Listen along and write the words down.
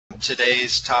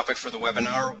Today's topic for the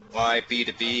webinar, why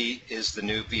B2B is the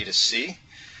new B2C,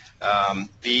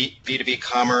 B2B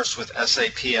commerce with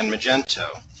SAP and Magento.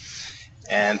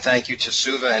 And thank you to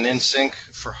Suva and InSync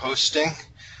for hosting.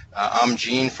 I'm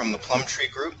Gene from the Plumtree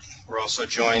Group. We're also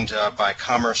joined by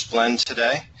Commerce Blend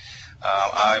today.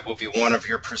 I will be one of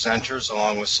your presenters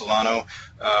along with Solano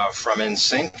from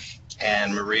InSync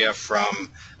and Maria from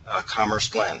Commerce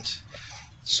Blend.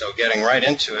 So getting right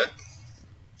into it,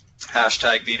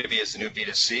 hashtag B2B is the new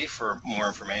B2C for more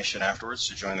information afterwards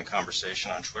to join the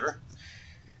conversation on Twitter.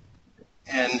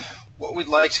 And what we'd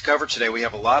like to cover today, we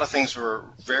have a lot of things we're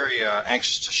very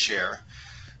anxious to share.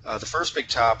 The first big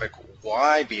topic,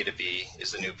 why B2B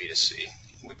is the new B2C.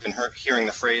 We've been hearing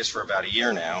the phrase for about a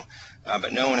year now,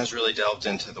 but no one has really delved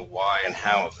into the why and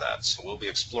how of that. So we'll be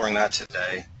exploring that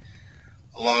today,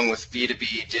 along with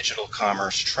B2B digital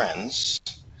commerce trends,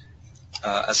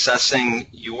 assessing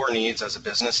your needs as a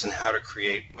business and how to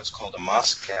create what's called a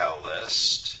Moscow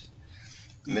list,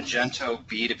 Magento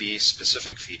B2B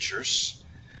specific features,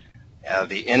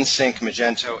 the InSync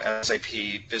Magento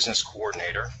SAP Business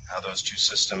Coordinator, how those two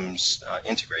systems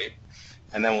integrate,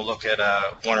 and then we'll look at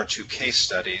one or two case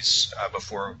studies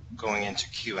before going into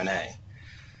Q&A.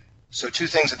 So two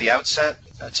things at the outset.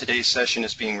 Today's session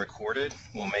is being recorded.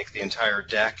 We'll make the entire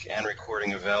deck and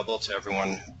recording available to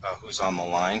everyone who's on the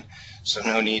line, so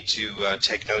no need to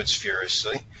take notes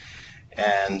furiously.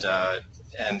 And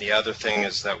the other thing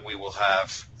is that we will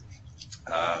have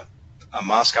a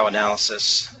Moscow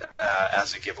analysis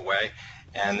as a giveaway,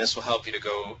 and this will help you to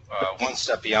go one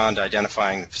step beyond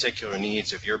identifying the particular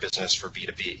needs of your business for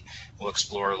B2B. We'll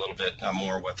explore a little bit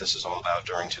more what this is all about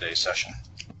during today's session.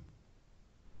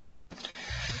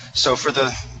 So for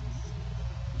the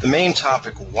main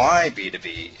topic, why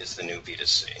B2B is the new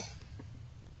B2C.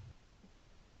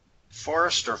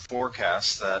 Forrester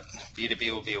forecasts that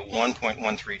B2B will be a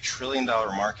 $1.13 trillion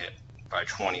market by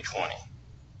 2020.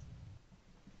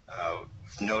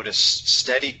 We've noticed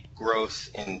steady growth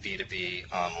in B2B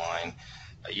online,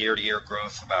 a year-to-year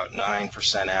growth about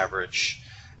 9% average,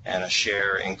 and a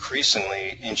share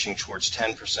increasingly inching towards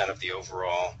 10% of the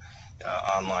overall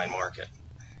online market.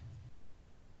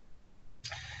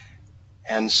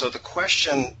 And so the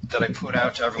question that I put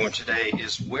out to everyone today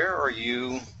is, where are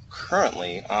you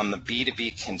currently on the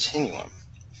B2B continuum?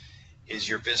 Is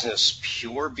your business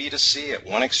pure B2C at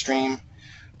one extreme?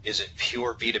 Is it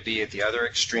pure B2B at the other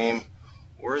extreme?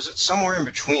 Or is it somewhere in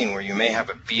between where you may have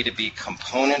a B2B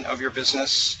component of your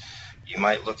business? You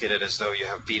might look at it as though you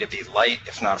have B2B light,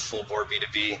 if not a full board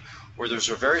B2B, where there's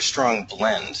a very strong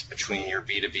blend between your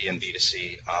B2B and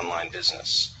B2C online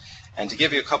business. And to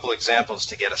give you a couple examples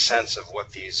to get a sense of what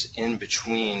these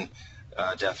in-between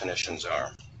definitions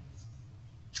are.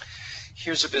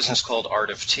 Here's a business called Art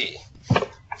of Tea.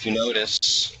 If you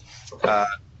notice,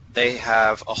 they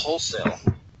have a wholesale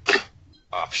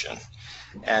option.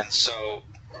 And so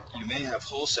you may have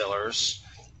wholesalers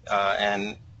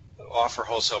and offer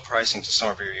wholesale pricing to some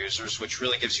of your users, which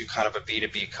really gives you kind of a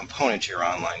B2B component to your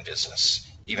online business,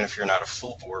 even if you're not a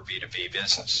full-bore B2B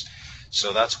business.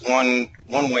 So that's one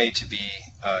way to be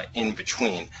in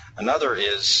between. Another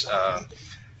is,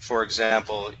 for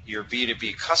example, your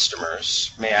B2B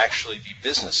customers may actually be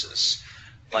businesses,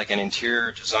 like an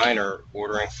interior designer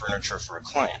ordering furniture for a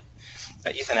client.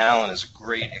 Ethan Allen is a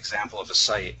great example of a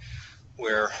site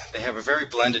where they have a very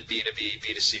blended B2B,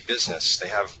 B2C business. They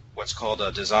have what's called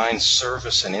a design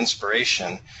service and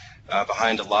inspiration.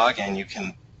 Behind a login,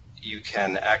 you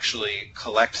can actually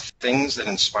collect things that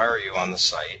inspire you on the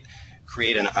site,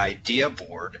 create an idea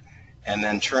board, and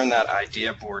then turn that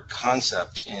idea board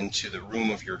concept into the room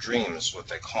of your dreams, what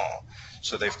they call.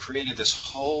 So they've created this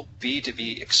whole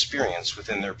B2B experience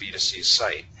within their B2C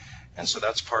site. And so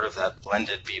that's part of that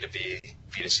blended B2B,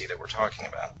 B2C that we're talking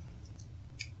about.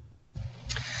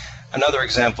 Another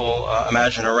example,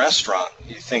 imagine a restaurant.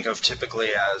 You think of typically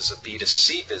as a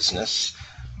B2C business,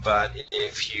 but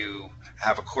if you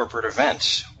have a corporate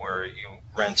event where you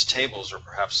rent tables or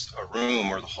perhaps a room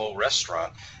or the whole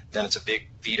restaurant, then it's a big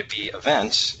B2B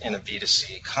event in a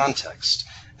B2C context.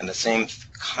 And the same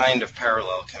kind of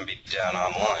parallel can be done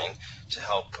online to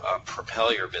help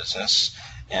propel your business.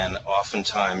 And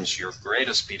oftentimes your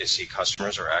greatest B2C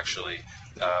customers are actually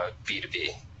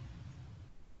B2B.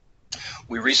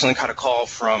 We recently got a call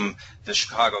from the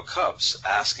Chicago Cubs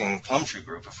asking Plumtree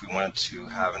Group if we wanted to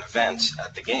have an event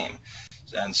at the game.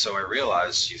 And so I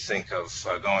realized you think of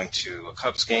going to a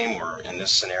Cubs game, or in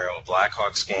this scenario, a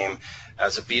Blackhawks game,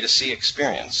 as a B2C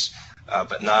experience.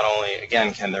 But not only,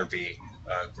 again, can there be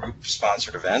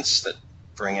group-sponsored events that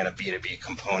bring in a B2B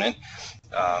component,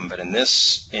 but in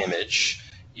this image,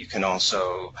 You can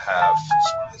also have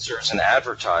sponsors and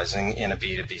advertising in a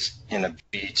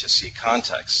B2C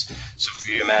context. So if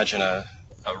you imagine a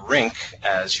rink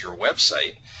as your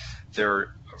website, there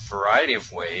are a variety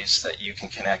of ways that you can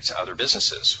connect to other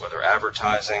businesses, whether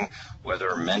advertising,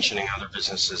 whether mentioning other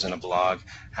businesses in a blog,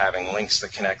 having links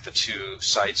that connect the two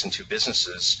sites and two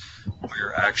businesses, where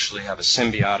you actually have a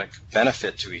symbiotic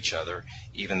benefit to each other,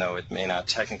 even though it may not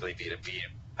technically be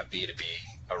a B2B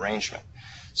arrangement.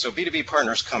 So B2B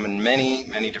partners come in many,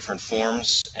 many different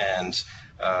forms, and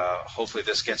hopefully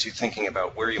this gets you thinking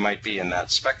about where you might be in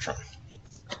that spectrum.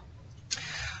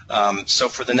 So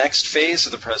for the next phase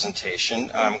of the presentation,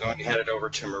 I'm going to hand it over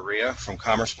to Maria from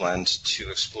Commerce Blend to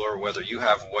explore whether you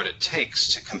have what it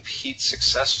takes to compete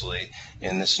successfully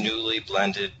in this newly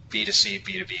blended B2C,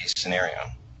 B2B scenario.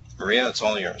 Maria, it's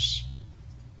all yours.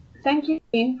 Thank you,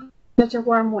 Dean, for such a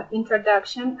warm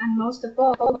introduction, and most of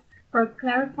all, for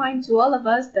clarifying to all of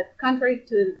us that contrary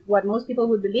to what most people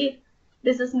would believe,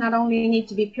 this does not only need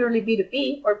to be purely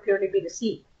B2B or purely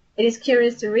B2C. It is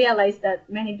curious to realize that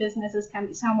many businesses can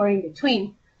be somewhere in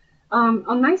between.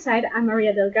 On my side, I'm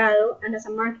Maria Delgado, and as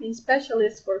a marketing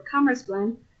specialist for Commerce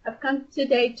Blend, I've come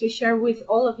today to share with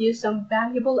all of you some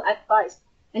valuable advice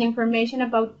and information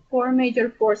about 4 major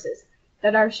forces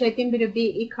that are shaping B2B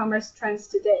e-commerce trends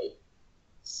today.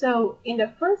 So, in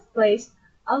the first place,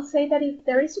 I'll say that if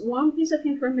there is one piece of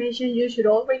information you should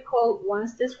all recall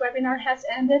once this webinar has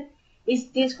ended,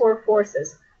 is these 4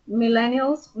 forces: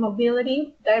 millennials,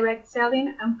 mobility, direct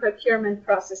selling, and procurement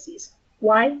processes.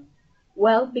 Why?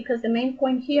 Well, because the main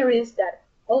point here is that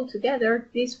altogether,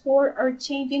 these 4 are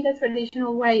changing the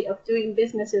traditional way of doing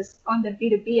businesses on the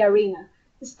B2B arena,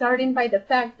 starting by the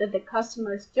fact that the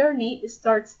customer's journey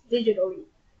starts digitally.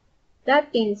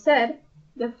 That being said,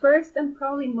 the first and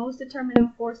probably most determining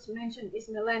force to mention is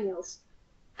millennials.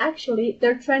 Actually,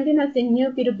 they're trending as the new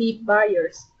B2B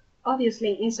buyers,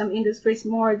 obviously in some industries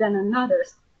more than in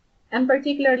others. And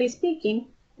particularly speaking,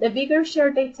 the bigger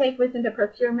share they take within the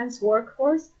procurement's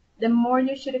workforce, the more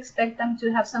you should expect them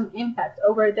to have some impact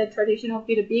over the traditional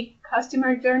B2B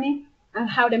customer journey and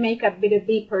how to make a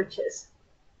B2B purchase.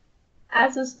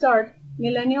 As a start,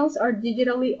 millennials are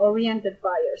digitally oriented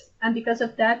buyers, and because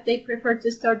of that, they prefer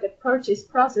to start the purchase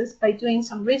process by doing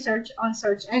some research on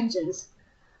search engines.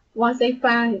 Once they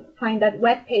find that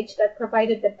web page that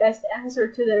provided the best answer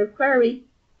to their query,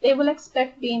 they will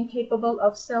expect being capable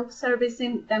of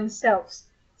self-servicing themselves,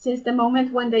 since the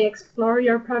moment when they explore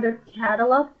your product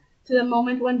catalog to the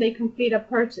moment when they complete a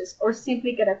purchase or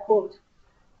simply get a quote.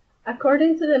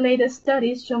 According to the latest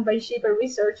studies shown by Shiba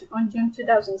Research on June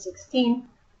 2016,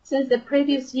 since the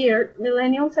previous year,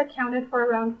 millennials accounted for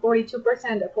around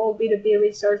 42% of all B2B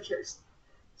researchers.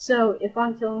 So if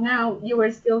until now you were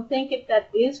still thinking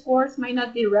that this force might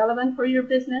not be relevant for your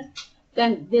business,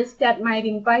 then this stat might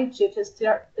invite you to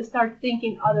start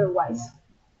thinking otherwise.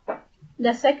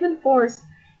 The second force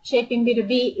shaping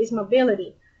B2B is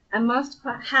mobility, a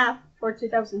must-have for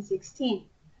 2016.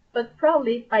 But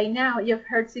probably by now you've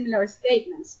heard similar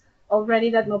statements already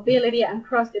that mobility and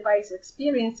cross-device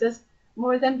experiences,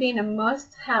 more than being a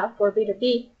must-have for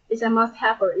B2B, is a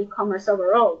must-have for e-commerce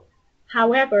overall.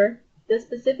 However, the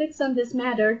specifics on this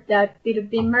matter that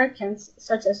B2B merchants,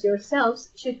 such as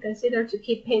yourselves, should consider to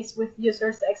keep pace with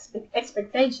users'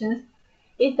 expectations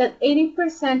is that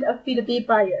 80% of B2B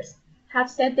buyers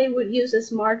have said they would use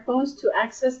smartphones to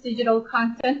access digital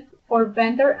content for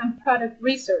vendor and product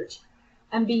research.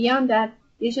 And beyond that,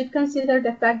 you should consider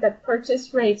the fact that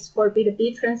purchase rates for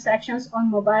B2B transactions on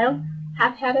mobile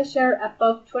have had a share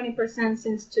above 20%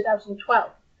 since 2012.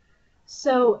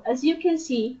 So, as you can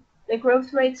see, the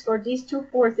growth rates for these 2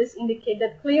 forces indicate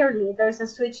that clearly there's a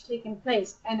switch taking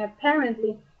place, and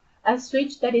apparently a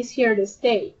switch that is here to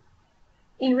stay.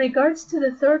 In regards to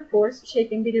the third force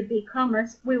shaping B2B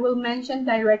commerce, we will mention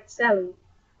direct selling,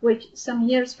 which some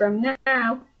years from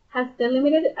now has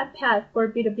delimited a path for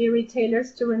B2B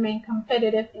retailers to remain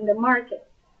competitive in the market,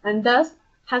 and thus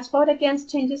has fought against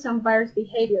changes on buyers'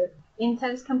 behavior,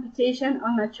 intense competition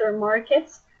on mature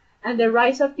markets, and the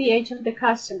rise of the age of the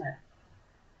customer.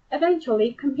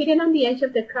 Eventually, competing on the edge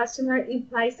of the customer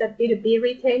implies that B2B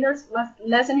retailers must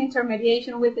lessen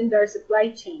intermediation within their supply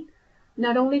chain,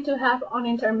 not only to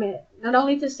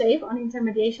save on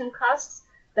intermediation costs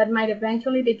that might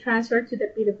eventually be transferred to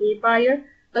the B2B buyer,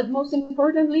 but most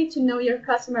importantly, to know your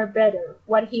customer better,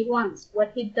 what he wants,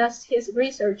 what he does his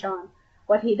research on,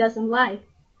 what he doesn't like,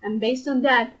 and based on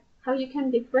that, how you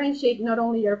can differentiate not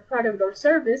only your product or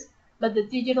service, but the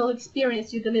digital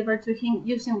experience you deliver to him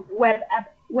using web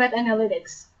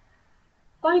analytics.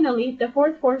 Finally, the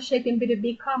fourth force shaping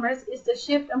B2B commerce is the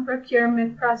shift on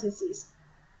procurement processes.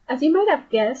 As you might have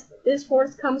guessed, this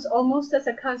force comes almost as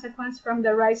a consequence from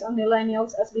the rise of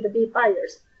millennials as B2B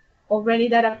buyers. Already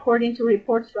that according to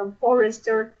reports from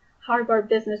Forrester, Harvard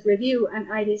Business Review, and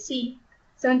IDC,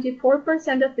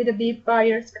 74% of B2B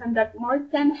buyers conduct more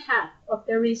than half of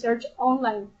their research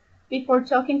online before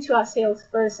talking to a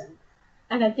salesperson.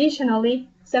 And additionally,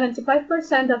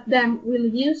 75% of them will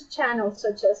use channels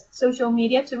such as social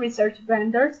media to research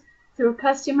vendors through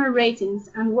customer ratings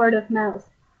and word of mouth.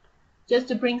 Just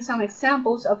to bring some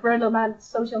examples of relevant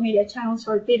social media channels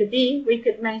for B2B, we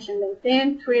could mention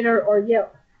LinkedIn, Twitter, or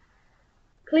Yelp.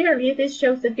 Clearly, this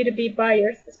shows that B2B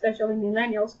buyers, especially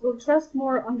millennials, will trust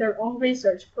more on their own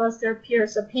research plus their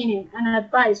peers' opinion and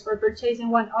advice for purchasing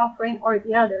one offering or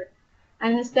the other,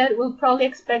 and instead will probably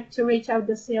expect to reach out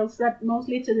the sales rep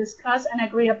mostly to discuss and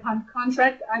agree upon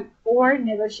contract or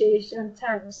negotiation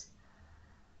terms.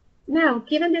 Now,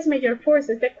 given these major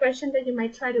forces, the question that you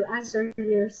might try to answer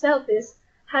yourself is,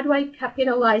 how do I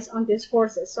capitalize on these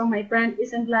forces so my brand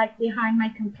isn't lagged behind my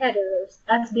competitors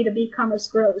as B2B commerce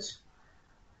grows?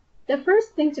 The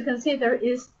first thing to consider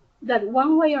is that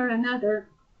one way or another,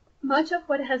 much of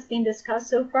what has been discussed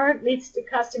so far leads to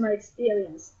customer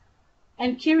experience.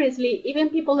 And curiously,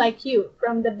 even people like you,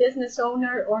 from the business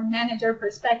owner or manager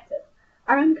perspective,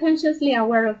 are unconsciously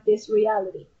aware of this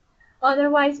reality.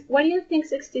 Otherwise, why do you think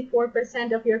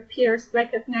 64% of your peers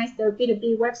recognize their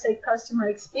B2B website customer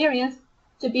experience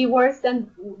to be worse than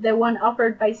the one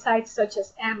offered by sites such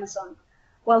as Amazon,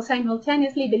 while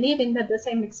simultaneously believing that the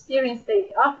same experience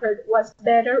they offered was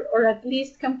better or at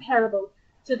least comparable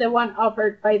to the one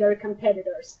offered by their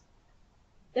competitors?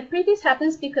 The previous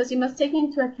happens because you must take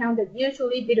into account that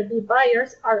usually B2B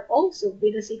buyers are also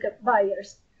B2C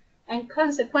buyers, and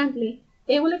consequently,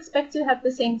 they will expect to have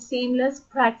the same seamless,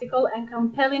 practical, and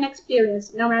compelling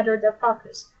experience no matter the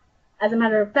focus. As a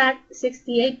matter of fact,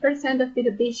 68% of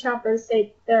B2B shoppers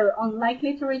say they're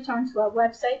unlikely to return to a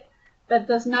website that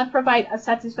does not provide a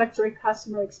satisfactory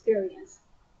customer experience.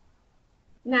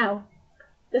 Now,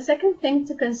 the second thing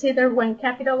to consider when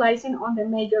capitalizing on the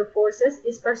major forces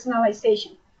is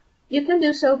personalization. You can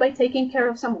do so by taking care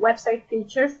of some website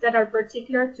features that are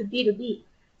particular to B2B,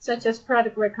 such as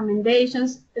product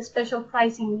recommendations, a special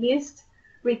pricing list,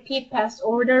 repeat past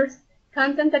orders,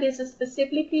 content that is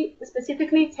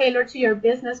specifically tailored to your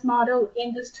business model,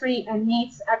 industry, and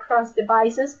needs across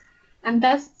devices, and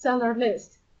bestseller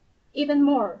list. Even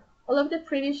more, all of the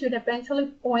previous should eventually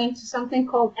point to something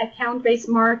called account-based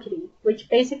marketing, which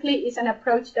basically is an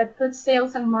approach that puts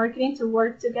sales and marketing to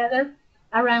work together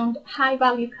around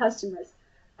high-value customers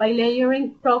by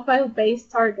layering profile-based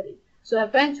targeting. So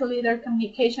eventually their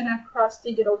communication across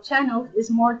digital channels is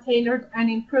more tailored and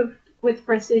improved with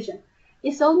precision.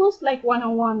 It's almost like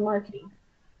one-on-one marketing.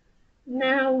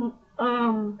 Now,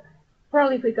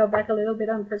 probably if we go back a little bit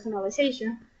on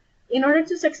personalization, in order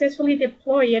to successfully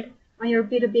deploy it on your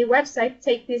B2B website,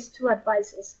 take these two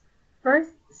advices. First,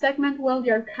 segment well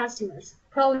your customers,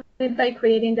 probably by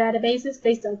creating databases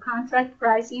based on contract,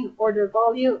 pricing, order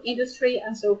volume, industry,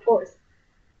 and so forth.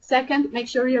 Second, make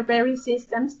sure your various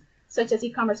systems, such as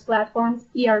e-commerce platforms,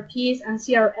 ERPs, and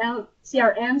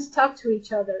CRMs talk to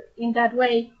each other. In that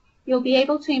way, you'll be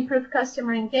able to improve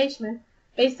customer engagement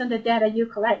based on the data you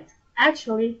collect.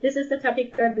 Actually, this is the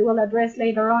topic that we will address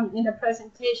later on in the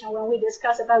presentation when we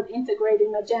discuss about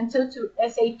integrating Magento to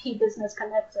SAP Business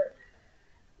Connector.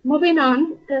 Moving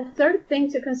on, the third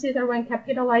thing to consider when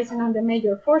capitalizing on the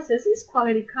major forces is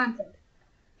quality content.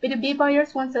 B2B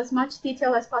buyers want as much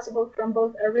detail as possible from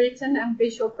both a written and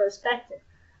visual perspective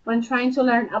when trying to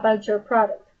learn about your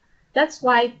product. That's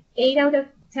why 8 out of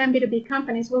 10 B2B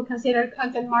companies will consider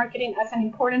content marketing as an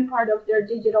important part of their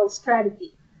digital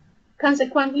strategy.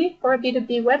 Consequently, for a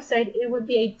B2B website, it would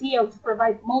be ideal to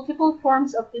provide multiple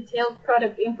forms of detailed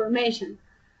product information.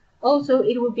 Also,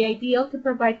 it would be ideal to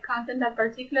provide content that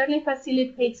particularly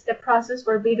facilitates the process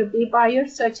for B2B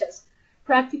buyers, such as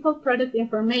practical product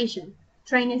information.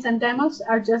 Trainings and demos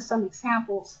are just some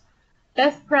examples.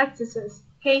 Best practices,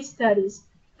 case studies,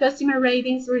 customer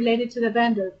ratings related to the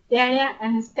vendor, data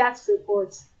and stats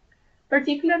reports.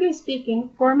 Particularly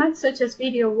speaking, formats such as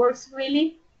video works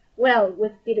really well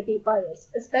with B2B buyers,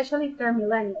 especially if they're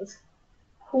millennials,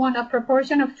 who on a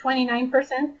proportion of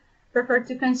 29% prefer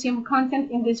to consume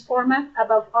content in this format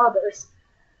above others.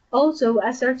 Also,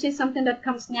 as search is something that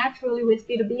comes naturally with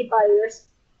B2B buyers,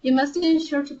 you must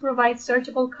ensure to provide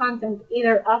searchable content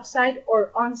either off-site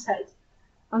or on-site.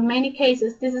 In many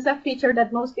cases, this is a feature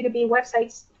that most B2B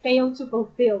websites fail to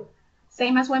fulfill,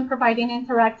 same as when providing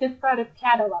interactive product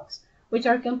catalogs, which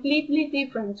are completely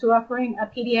different to offering a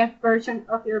PDF version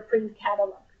of your print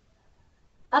catalog.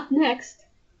 Up next,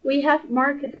 We have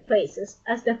marketplaces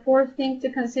as the fourth thing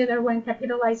to consider when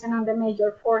capitalizing on the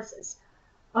major forces.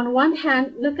 On one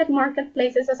hand, look at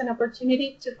marketplaces as an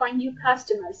opportunity to find new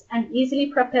customers and easily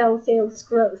propel sales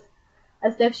growth,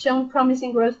 as they've shown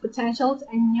promising growth potentials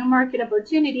and new market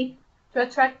opportunity to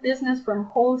attract business from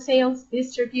wholesalers,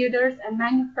 distributors, and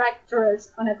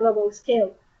manufacturers on a global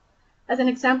scale. As an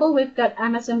example, we've got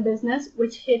Amazon Business,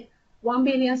 which hit 1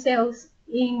 billion sales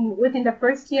within the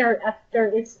first year after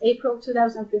its April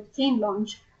 2015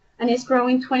 launch, and is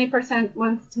growing 20%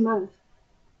 month to month.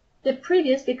 The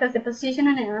previous because the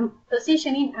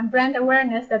positioning and brand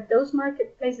awareness that those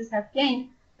marketplaces have gained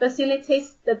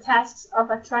facilitates the tasks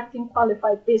of attracting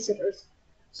qualified visitors.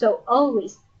 So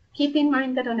always keep in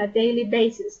mind that on a daily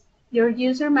basis, your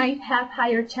user might have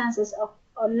higher chances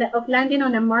of landing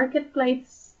on a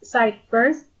marketplace site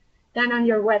first than on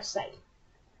your website.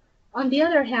 On the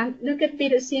other hand, look at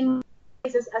B2C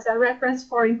marketplaces as a reference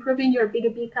for improving your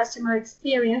B2B customer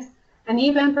experience and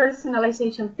even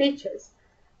personalization features.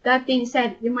 That being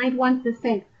said, you might want to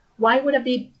think, why would a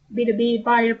B2B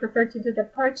buyer prefer to do the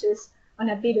purchase on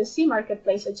a B2C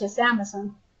marketplace such as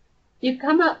Amazon? You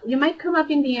might come up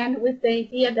in the end with the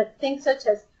idea that things such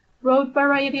as broad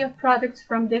variety of products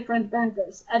from different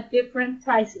vendors at different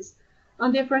prices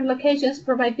on different locations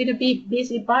provide B2B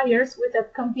busy buyers with a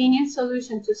convenient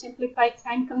solution to simplify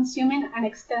time-consuming and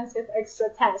extensive extra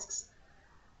tasks.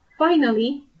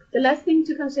 Finally, the last thing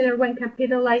to consider when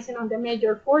capitalizing on the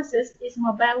major forces is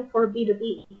mobile for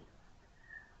B2B.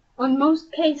 On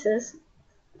most cases,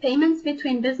 payments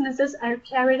between businesses are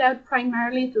carried out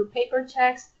primarily through paper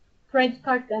checks, credit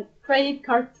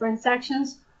card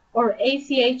transactions, or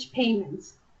ACH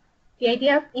payments. The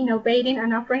idea of innovating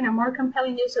and offering a more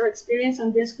compelling user experience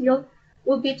on this field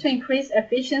will be to increase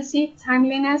efficiency,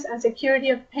 timeliness, and security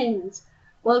of payments,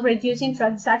 while reducing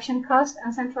transaction costs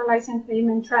and centralizing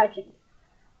payment tracking.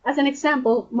 As an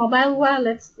example, mobile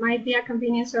wallets might be a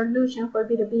convenient solution for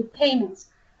B2B payments,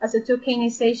 as a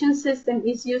tokenization system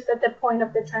is used at the point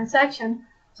of the transaction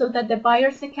so that the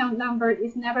buyer's account number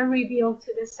is never revealed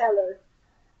to the seller.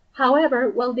 However,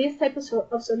 while this type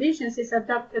of solutions is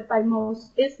adopted by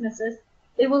most businesses,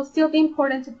 it will still be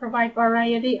important to provide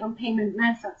variety on payment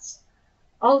methods.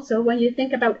 Also, when you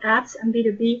think about apps and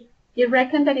B2B, you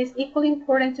reckon that it's equally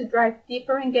important to drive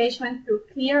deeper engagement through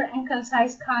clear and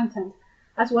concise content,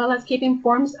 as well as keeping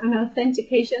forms and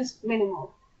authentications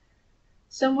minimal.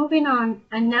 So moving on,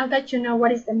 and now that you know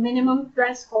what is the minimum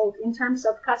threshold in terms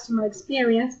of customer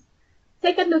experience,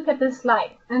 take a look at this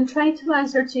slide and try to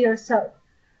answer to yourself,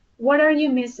 what are you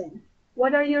missing?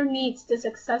 What are your needs to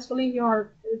successfully run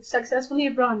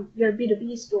your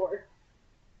B2B store?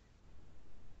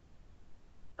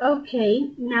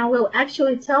 Okay, now we'll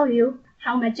actually tell you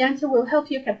how Magento will help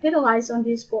you capitalize on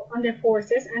the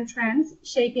forces and trends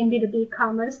shaping B2B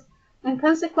commerce, and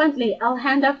consequently, I'll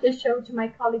hand off the show to my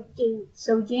colleague Jean.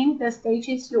 So Jean, the stage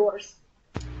is yours.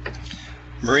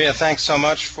 Maria, thanks so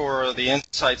much for the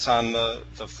insights on the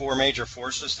four major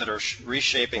forces that are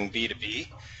reshaping B2B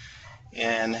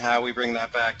and how we bring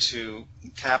that back to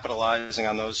capitalizing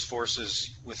on those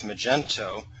forces with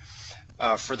Magento.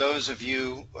 For those of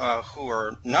you who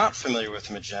are not familiar with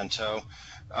Magento,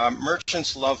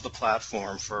 merchants love the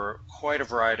platform for quite a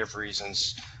variety of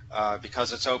reasons.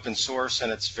 Because it's open source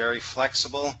and it's very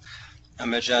flexible,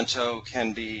 Magento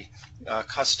can be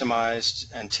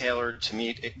customized and tailored to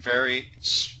meet very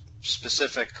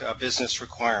specific business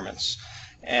requirements.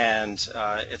 And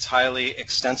it's highly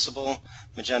extensible.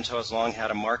 Magento has long had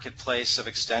a marketplace of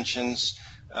extensions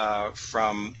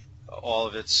from all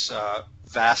of its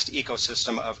vast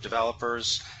ecosystem of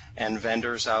developers and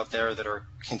vendors out there that are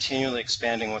continually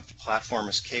expanding what the platform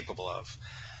is capable of.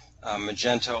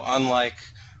 Magento, unlike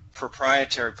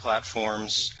proprietary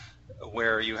platforms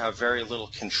where you have very little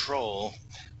control,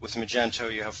 with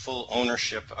Magento you have full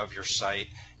ownership of your site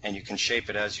and you can shape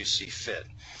it as you see fit.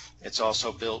 It's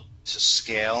also built to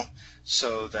scale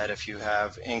so that if you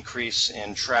have increase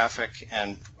in traffic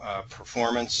and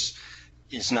performance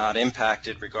is not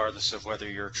impacted regardless of whether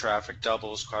your traffic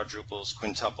doubles, quadruples,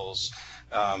 quintuples.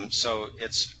 So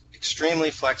it's extremely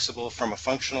flexible from a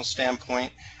functional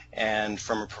standpoint and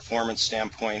from a performance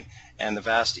standpoint, and the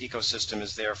vast ecosystem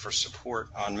is there for support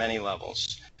on many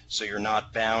levels. So you're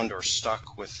not bound or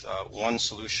stuck with one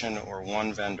solution or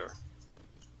one vendor.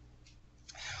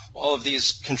 All of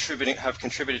these have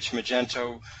contributed to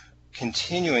Magento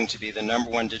continuing to be the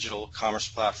 #1 digital commerce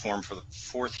platform for the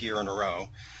 4th year in a row.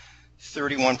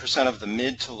 31% of the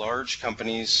mid to large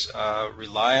companies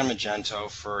rely on Magento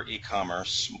for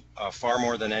e-commerce, far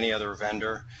more than any other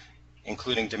vendor,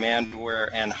 including Demandware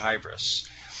and Hybris.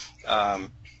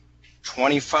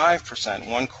 25%,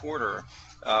 1/4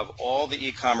 of all the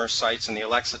e-commerce sites in the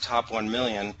Alexa top 1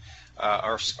 million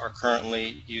are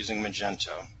currently using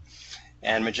Magento.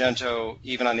 And Magento,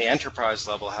 even on the enterprise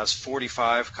level, has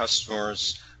 45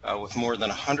 customers with more than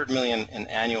 100 million in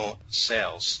annual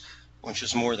sales, which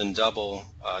is more than double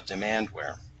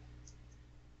Demandware.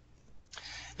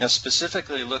 Now,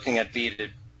 specifically looking at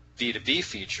B2B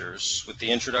features, with the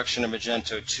introduction of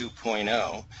Magento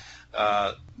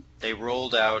 2.0, they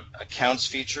rolled out accounts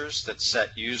features that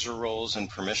set user roles and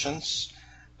permissions,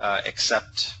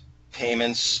 accept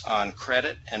payments on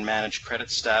credit and manage credit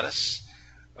status,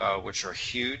 which are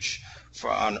huge.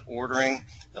 On ordering,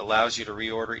 it allows you to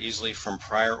reorder easily from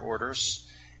prior orders,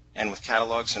 and with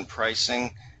catalogs and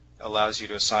pricing, allows you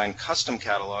to assign custom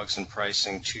catalogs and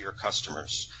pricing to your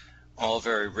customers. All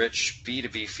very rich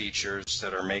B2B features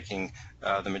that are making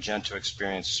the Magento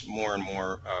experience more and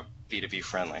more B2B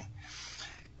friendly.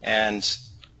 And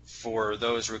for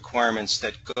those requirements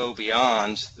that go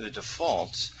beyond the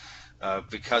default,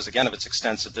 because again of its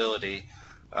extensibility,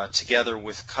 together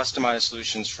with customized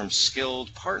solutions from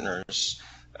skilled partners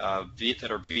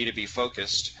that are B2B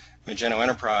focused, Magento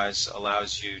Enterprise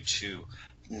allows you to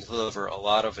deliver a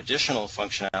lot of additional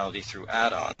functionality through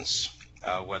add-ons,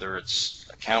 whether it's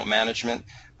account management,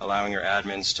 allowing your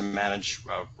admins to manage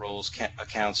roles,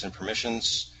 accounts, and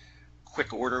permissions,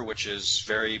 quick order, which is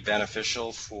very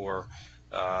beneficial for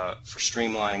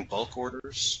streamlining bulk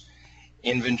orders,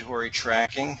 inventory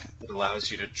tracking, that allows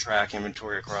you to track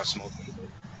inventory across multiple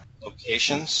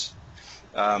locations,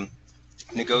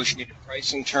 negotiated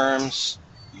pricing terms,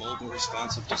 mobile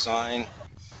responsive design,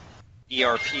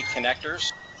 ERP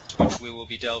connectors, which we will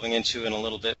be delving into in a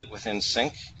little bit with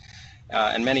InSync,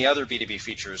 and many other B2B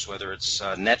features, whether it's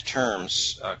net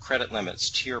terms, credit limits,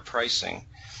 tier pricing,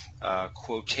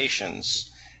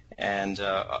 quotations, and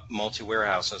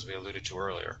multi-warehouse, as we alluded to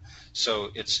earlier. So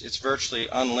it's virtually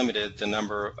unlimited the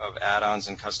number of add-ons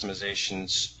and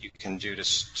customizations you can do to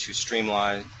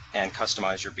streamline and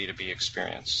customize your B2B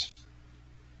experience.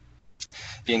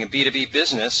 Being a B2B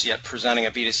business, yet presenting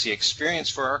a B2C experience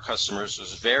for our customers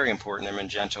was very important, and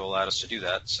Magento allowed us to do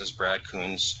that, says Brad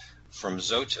Coons from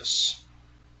Zotis.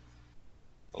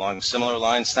 Along similar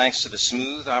lines, thanks to the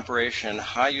smooth operation and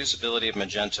high usability of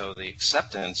Magento, the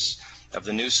acceptance of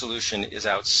the new solution is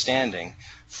outstanding.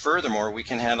 Furthermore, we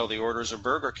can handle the orders of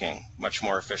Burger King much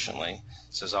more efficiently,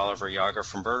 says Oliver Yager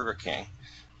from Burger King,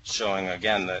 showing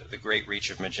again the great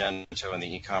reach of Magento in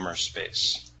the e-commerce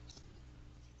space.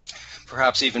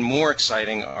 Perhaps even more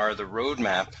exciting are the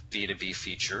roadmap B2B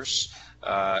features.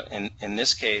 In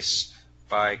this case,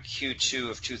 by Q2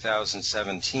 of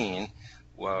 2017,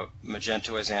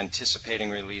 Magento is anticipating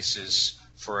releases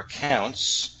for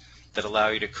accounts that allow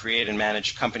you to create and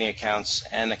manage company accounts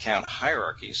and account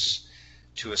hierarchies,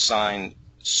 to assign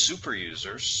super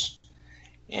users,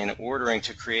 in ordering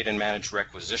to create and manage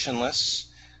requisition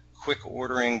lists, quick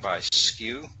ordering by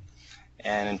SKU,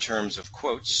 and in terms of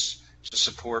quotes, to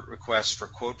support requests for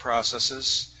quote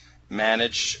processes,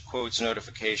 manage quotes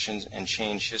notifications, and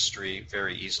change history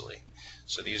very easily.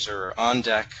 So these are on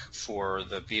deck for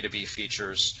the B2B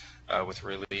features with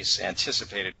release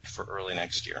anticipated for early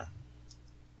next year.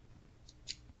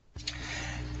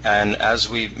 And as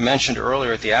we mentioned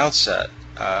earlier at the outset,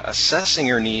 assessing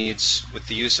your needs with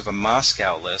the use of a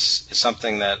Moscow list is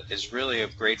something that is really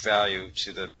of great value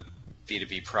to the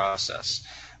B2B process.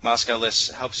 Moscow lists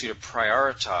helps you to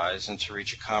prioritize and to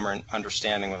reach a common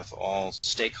understanding with all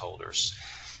stakeholders.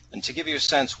 And to give you a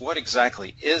sense, what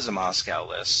exactly is a Moscow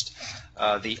list?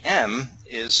 The M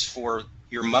is for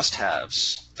your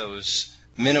must-haves, those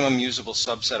minimum usable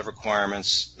subset of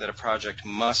requirements that a project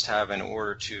must have in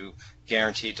order to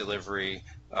guarantee delivery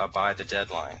by the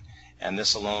deadline. And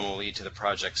this alone will lead to the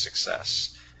project's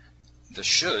success. The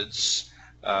shoulds,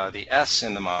 the S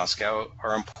in the Moscow,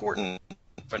 are important,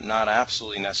 but not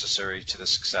absolutely necessary to the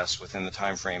success within the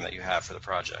time frame that you have for the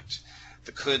project.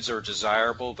 The coulds are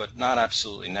desirable, but not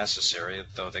absolutely necessary,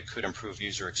 though they could improve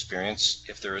user experience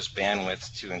if there is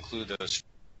bandwidth to include those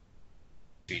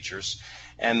features.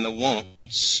 And the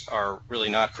won'ts are really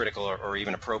not critical or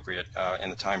even appropriate in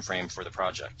the time frame for the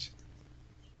project.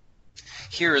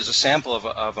 Here is a sample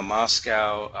of a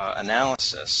Moscow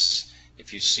analysis.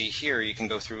 If you see here, you can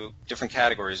go through different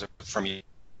categories from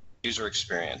user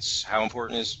experience. How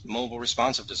important is mobile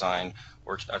responsive design,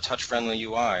 or a touch-friendly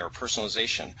UI, or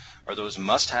personalization? Are those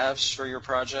must-haves for your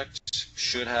project?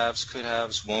 Should-haves,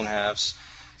 could-haves, won't-haves?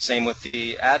 Same with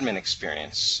the admin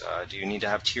experience. Do you need to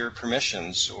have tiered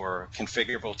permissions or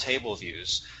configurable table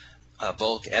views,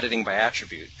 bulk editing by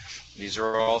attribute? These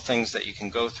are all things that you can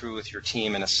go through with your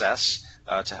team and assess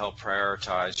to help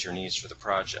prioritize your needs for the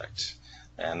project,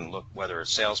 and look whether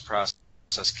it's sales process,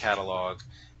 process catalog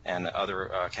and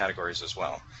other categories as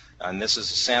well. And this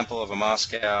is a sample of a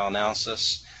Moscow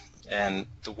analysis, and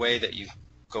the way that you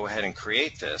go ahead and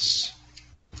create this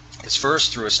is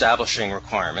first through establishing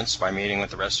requirements by meeting with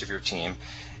the rest of your team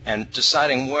and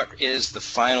deciding what is the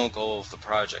final goal of the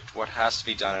project, what has to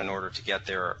be done in order to get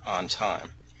there on time.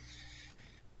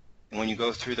 And when you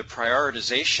go through the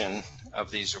prioritization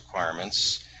of these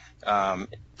requirements,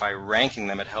 by ranking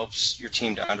them, it helps your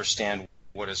team to understand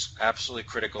what is absolutely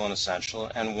critical and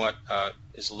essential and what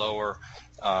is lower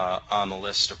on the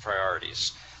list of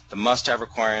priorities. The must-have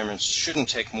requirements shouldn't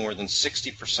take more than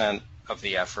 60% of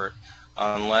the effort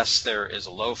unless there is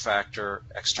a low factor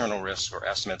external risk or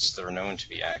estimates that are known to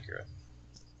be accurate.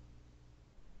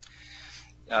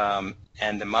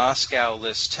 And the Moscow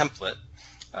list template,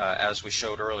 as we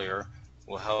showed earlier,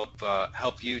 will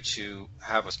help you to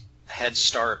have a head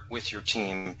start with your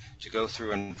team to go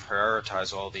through and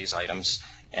prioritize all these items,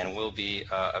 and will be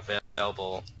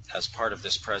available as part of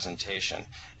this presentation,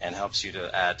 and helps you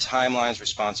to add timelines,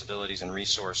 responsibilities, and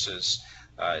resources.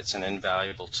 It's an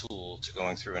invaluable tool to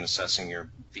going through and assessing your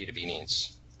B2B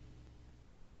needs.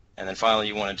 And then finally,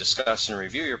 you want to discuss and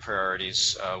review your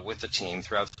priorities with the team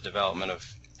throughout the development of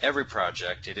every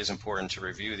project. It is important to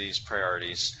review these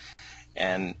priorities,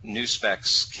 and new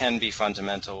specs can be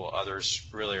fundamental, others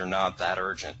really are not that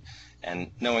urgent.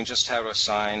 And knowing just how to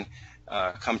assign,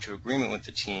 come to agreement with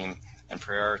the team, and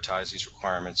prioritize these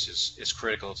requirements is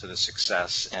critical to the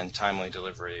success and timely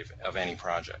delivery of any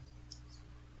project.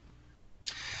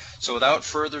 So without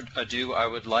further ado, I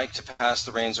would like to pass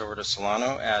the reins over to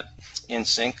Solano at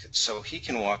InSync so he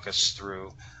can walk us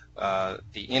through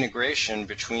the integration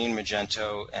between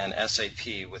Magento and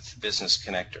SAP with Business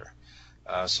Connector.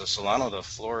 So Solano, the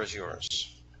floor is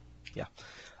yours. Yeah.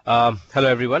 Hello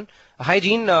everyone. Hi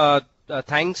Gene.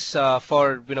 Thanks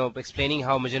for explaining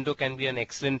how Magento can be an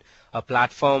excellent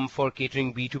platform for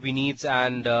catering B2B needs,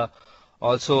 and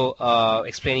also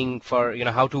explaining for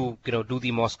how to do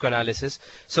the Moscow analysis.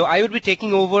 So I would be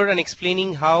taking over and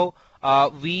explaining how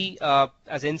we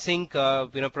as InSync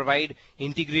provide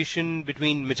integration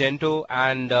between Magento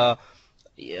and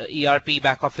ERP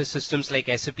back office systems like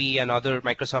SAP and other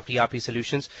Microsoft ERP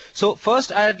solutions. So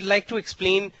first I'd like to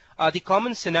explain the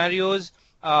common scenarios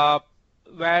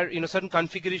where certain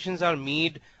configurations are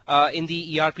made in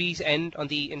the ERP's end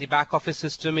in the back office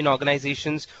system in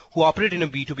organizations who operate in a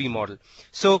B2B model.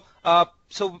 So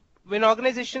when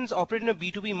organizations operate in a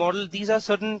B2B model, these are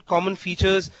certain common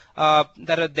features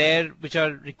that are there which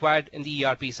are required in the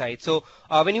ERP side. So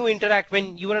when you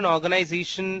are an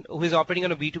organization who is operating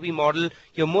on a B2B model,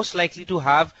 you're most likely to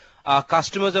have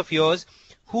customers of yours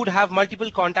who would have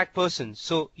multiple contact persons.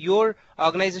 So your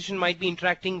organization might be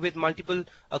interacting with multiple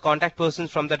contact persons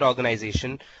from that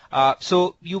organization.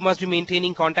 So you must be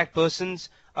maintaining contact persons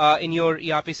in your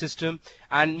ERP system,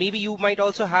 and maybe you might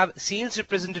also have sales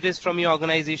representatives from your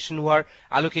organization who are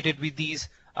allocated with these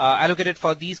allocated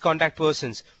for these contact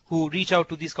persons, who reach out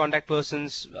to these contact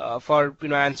persons for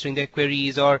answering their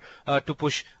queries or to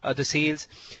push the sales.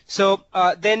 So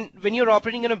then when you're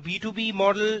operating in a B2B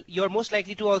model, you're most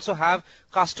likely to also have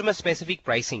customer specific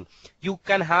pricing. You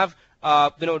can have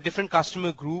different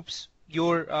customer groups.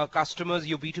 Your customers,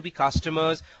 your B2B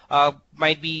customers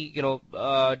might be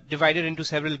divided into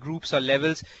several groups or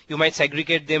levels. You might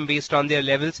segregate them based on their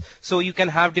levels, so you can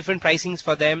have different pricings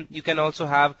for them. You can also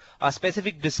have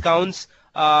specific discounts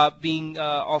being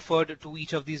offered to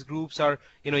each of these groups or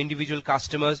individual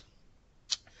customers.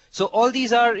 So all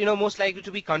these are most likely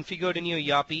to be configured in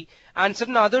your ERP, and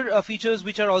certain other features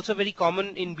which are also very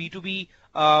common in B2B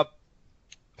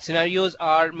scenarios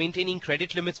are maintaining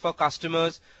credit limits for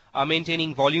customers,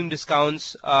 maintaining volume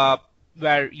discounts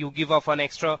where you give off an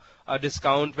extra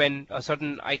discount when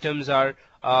certain items are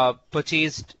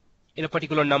purchased in a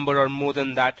particular number or more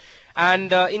than that.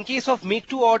 And in case of make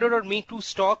to order or make to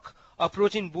stock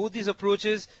approach, in both these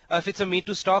approaches, if it's a made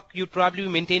to stock, you'd probably be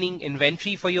maintaining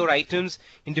inventory for your items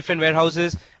in different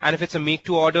warehouses, and if it's a make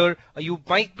to order, you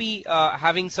might be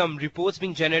having some reports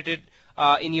being generated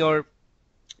in your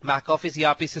back office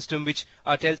ERP system which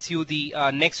tells you the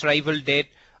next arrival date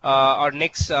or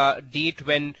next date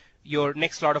when your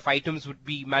next lot of items would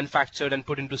be manufactured and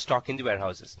put into stock in the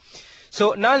warehouses.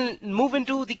 So now move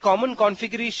into the common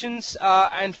configurations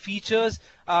and features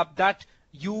that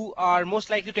you are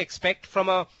most likely to expect from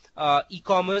a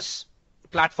e-commerce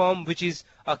platform which is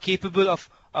capable of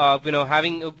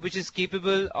operating on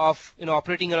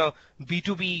a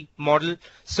B2B model.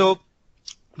 So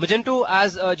Magento,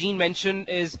 as Gene mentioned,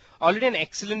 is already an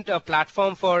excellent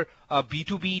platform for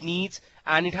B2B needs,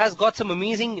 and it has got some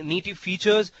amazing native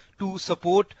features to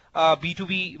support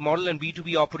B2B model and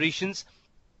B2B operations.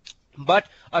 But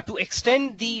to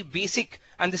extend the basic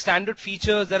and the standard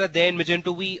features that are there in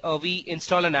Magento, we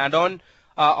install an add-on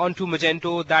onto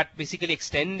Magento that basically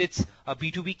extend its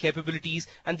B2B capabilities,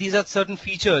 and these are certain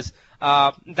features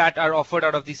that are offered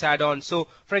out of this add-on. So,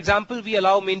 for example, we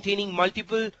allow maintaining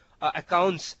multiple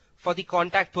accounts for the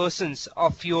contact persons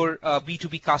of your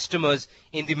B2B customers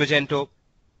in the Magento.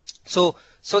 So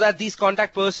that these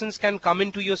contact persons can come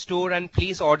into your store and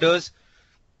place orders.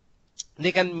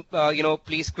 They can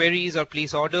place queries or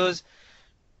place orders,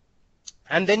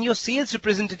 and then your sales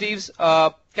representatives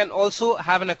can also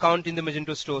have an account in the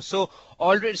Magento store. So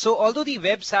although the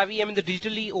web savvy, the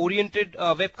digitally oriented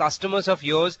web customers of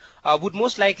yours would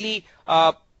most likely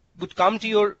would come to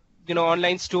your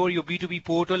online store, your B2B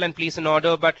portal, and place an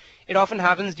order, but it often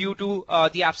happens due to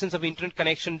the absence of internet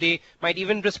connection. They might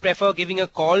even just prefer giving a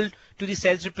call to the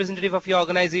sales representative of your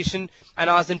organization and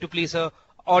ask them to place a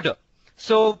order.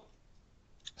 So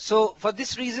for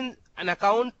this reason, an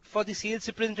account for the sales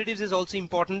representatives is also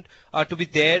important to be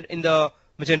there in the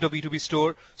Magento B2B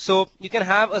store. So you can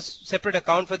have a separate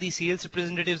account for the sales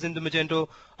representatives in the Magento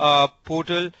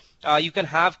portal. You can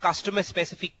have customer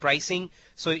specific pricing.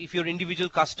 So if your individual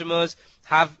customers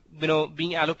have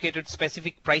being allocated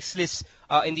specific price lists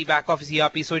in the back office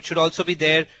ERP, so it should also be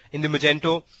there in the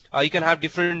Magento. You can have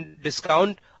different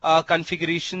discount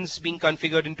configurations being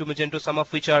configured into Magento, some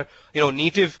of which are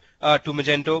native to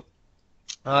Magento.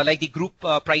 Like the group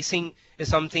pricing is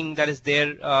something that is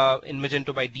there in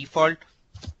Magento by default.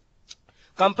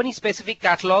 Company specific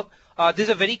catalog. This is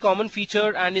a very common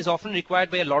feature and is often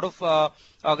required by a lot of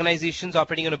organizations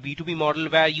operating on a B2B model,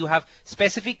 where you have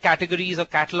specific categories or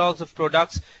catalogs of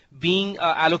products being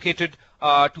allocated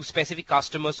to specific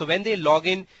customers. So when they log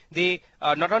in, they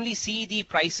not only see the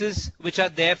prices which are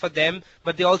there for them,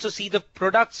 but they also see the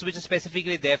products which are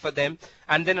specifically there for them,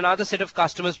 and then another set of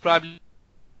customers probably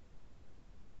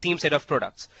same set of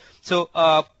products. So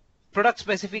product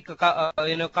specific,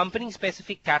 company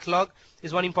specific catalog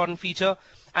is one important feature,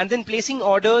 and then placing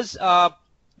orders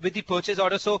with the purchase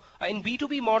order. So in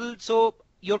B2B model, so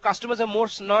your customers are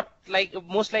most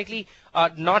likely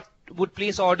not would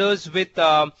place orders with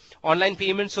online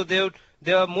payments. So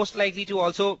they're most likely to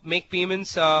also make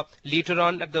payments later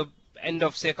on at the end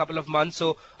of say a couple of months.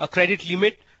 So a credit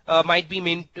limit might be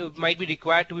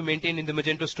required to be maintained in the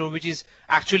Magento store, which is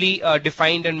actually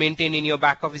defined and maintained in your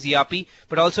back office ERP,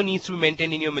 but also needs to be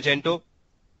maintained in your Magento.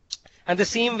 And the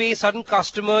same way, certain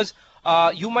customers,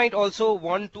 you might also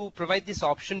want to provide this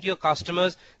option to your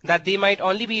customers that they might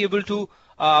only be able to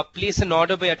place an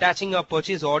order by attaching a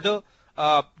purchase order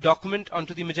document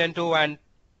onto the Magento and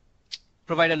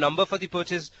provide a number for the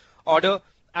purchase order,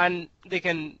 and they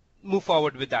can move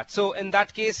forward with that. So in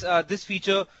that case, this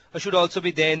feature should also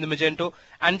be there in the Magento.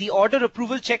 And the order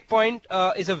approval checkpoint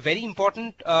is a very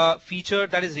important feature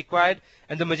that is required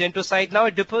in the Magento side. Now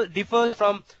it differs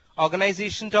from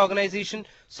organization to organization.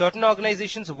 Certain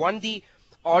organizations want the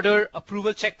order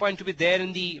approval checkpoint to be there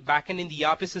in the backend in the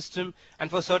ERP system,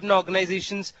 and for certain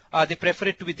organizations they prefer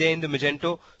it to be there in the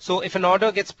Magento. So if an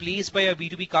order gets placed by a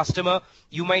B2B customer,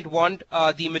 you might want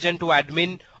the Magento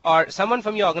admin or someone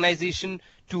from your organization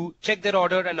to check their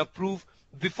order and approve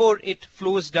before it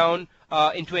flows down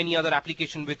into any other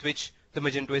application with which the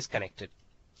Magento is connected.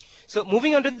 So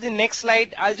moving on to the next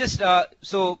slide, I'll just I'll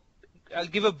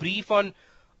give a brief on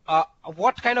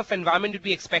what kind of environment you'd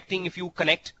be expecting if you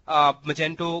connect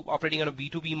Magento operating on a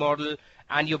B2B model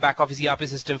and your back office ERP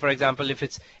system, for example, if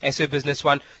it's SAP Business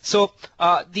One. So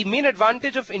the main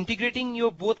advantage of integrating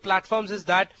your both platforms is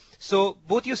that so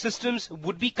both your systems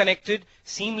would be connected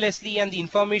seamlessly, and the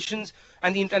informations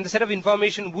and the set of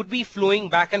information would be flowing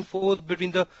back and forth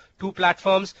between the two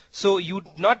platforms. So you'd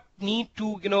not need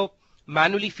to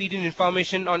manually feed in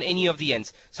information on any of the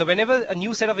ends. So whenever a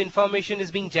new set of information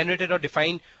is being generated or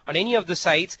defined on any of the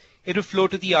sites, it will flow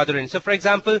to the other end. So for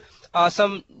example,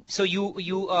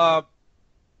 you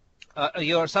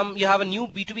have a new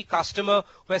B2B customer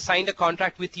who has signed a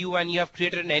contract with you, and you have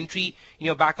created an entry in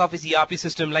your back office ERP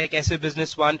system like SAP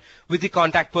Business One with the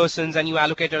contact persons, and you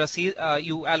allocate a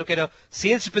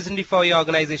sales representative for your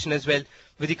organization as well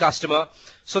with the customer.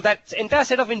 So that entire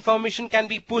set of information can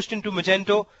be pushed into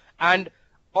Magento, and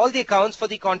all the accounts for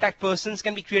the contact persons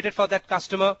can be created for that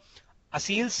customer.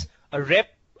 A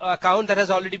rep account that has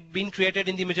already been created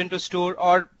in the Magento store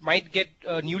or might get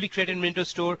newly created in Magento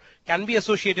store can be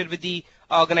associated with the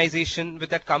organization,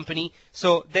 with that company.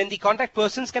 So then the contact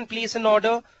persons can place an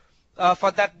order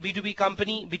for that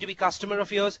B2B customer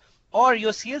of yours, or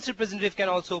your sales representative can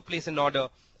also place an order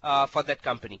for that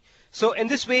company. So in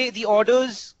this way, the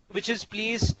orders which are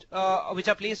placed on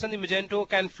the Magento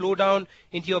can flow down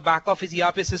into your back office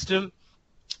ERP system,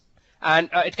 and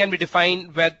it can be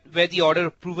defined where the order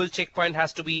approval checkpoint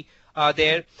has to be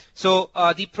there. So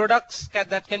the products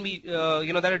that can be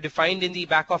that are defined in the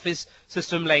back office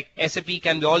system like SAP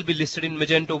can all be listed in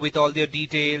Magento with all their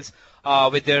details,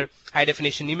 with their high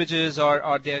definition images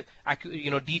or their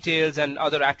details and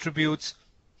other attributes.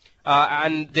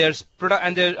 And there's product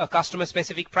and there are customer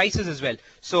specific prices as well,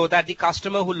 so that the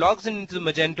customer who logs into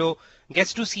Magento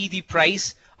gets to see the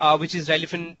price which is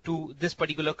relevant to this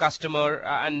particular customer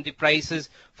and the prices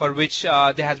for which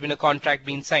there has been a contract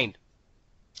being signed.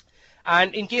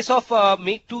 And in case of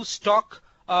make to stock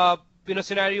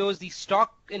scenarios, the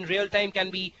stock in real time can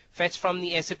be fetched from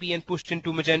the SAP and pushed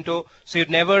into Magento, so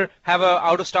you'd never have a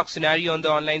out of stock scenario on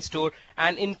the online store.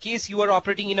 And in case you are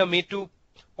operating in a made to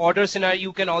order scenario,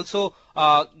 you can also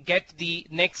get the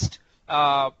next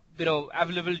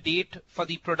available date for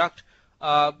the product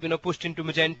pushed into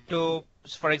Magento.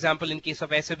 For example, in case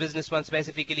of SA Business One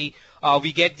specifically,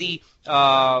 we get the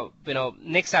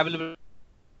next available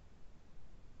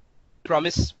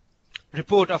promise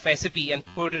report of SAP and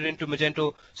put it into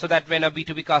Magento, so that when a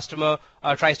B2B customer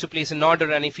tries to place an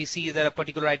order, and if he sees that a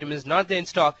particular item is not there in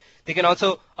stock, they can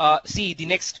also see the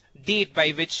next date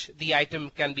by which the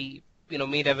item can be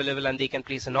made available and they can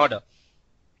place an order.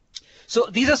 So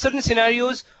these are certain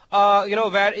scenarios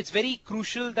where it's very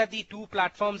crucial that the two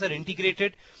platforms are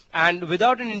integrated, and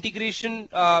without an integration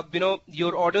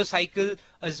your order cycle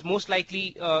is most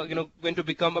likely going to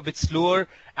become a bit slower,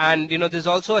 and there's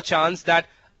also a chance that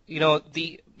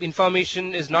the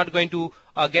information is not going to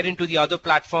get into the other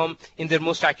platform in their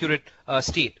most accurate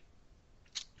state.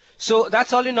 So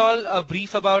that's all in all a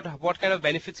brief about what kind of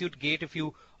benefits you'd get if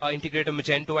you integrate a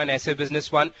Magento and SA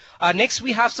Business One. Next,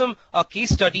 we have some case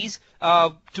studies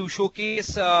to showcase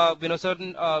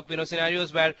certain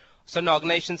scenarios where certain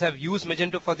organizations have used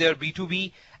Magento for their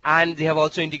B2B, and they have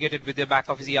also integrated with their back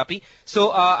office ERP.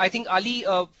 So I think Ali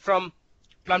from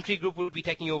Plumtree Group will be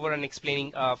taking over and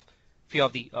explaining a few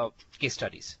of the case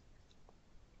studies.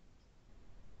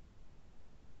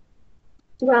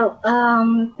 Well,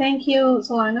 thank you,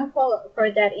 Solano,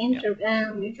 for that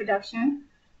introduction.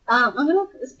 I'm going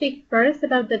to speak first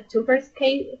about the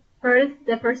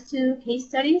first two case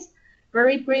studies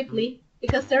very briefly,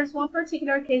 because there's one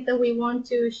particular case that we want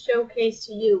to showcase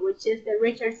to you, which is the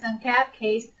Richardson Cat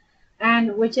case,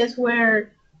 and which is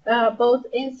where both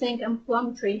InSync and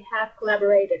Plumtree have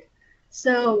collaborated.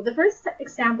 So the first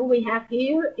example we have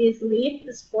here is Lead,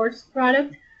 the sports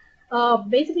product.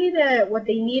 Basically, what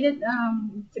they needed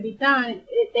to be done,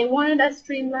 they wanted to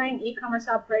streamline e-commerce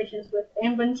operations with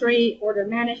inventory, order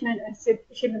management, and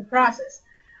shipment process.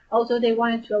 Also, they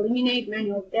wanted to eliminate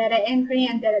manual data entry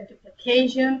and data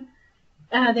duplication.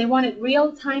 They wanted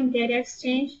real-time data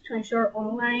exchange to ensure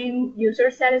online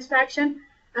user satisfaction.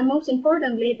 And most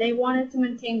importantly, they wanted to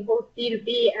maintain both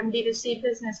B2B and B2C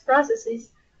business processes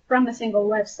from a single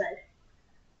website.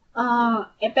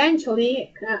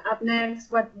 Eventually, up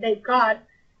next, what they got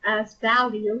as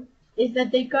value is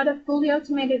that they got a fully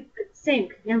automated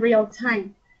sync in real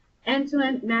time,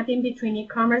 end-to-end mapping between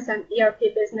e-commerce and ERP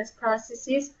business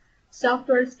processes,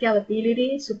 software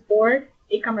scalability, support,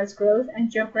 e-commerce growth, and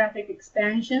geographic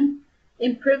expansion,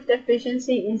 improved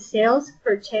efficiency in sales,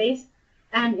 purchase,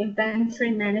 and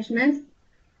inventory management,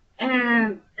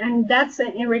 and that's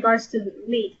in regards to the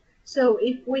Lead. So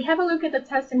if we have a look at the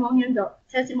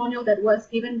testimonial that was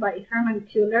given by Herman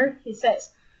Kuehler, he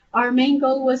says, our main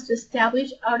goal was to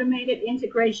establish automated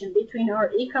integration between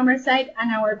our e-commerce site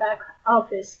and our back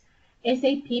office,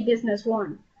 SAP Business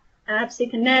One. AppSy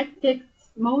Connect ticked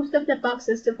most of the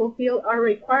boxes to fulfill our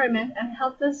requirement and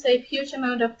helped us save huge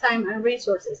amount of time and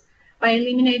resources by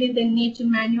eliminating the need to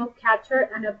manually capture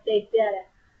and update data.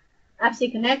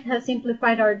 AppSy Connect has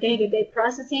simplified our day-to-day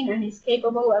processing and is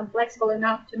capable and flexible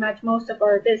enough to match most of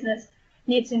our business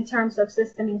needs in terms of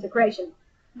system integration.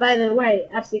 By the way,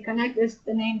 AppSy Connect is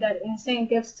the name that InSync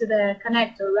gives to the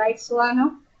connector, right,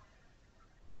 Solano?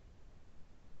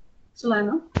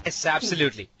 Solano? Yes,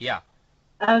 absolutely. Yeah.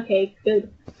 Okay,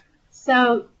 good.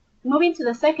 So moving to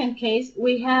the second case,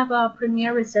 we have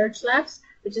Premier Research Labs,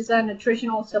 which is a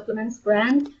nutritional supplements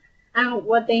brand. And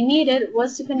what they needed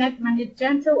was to connect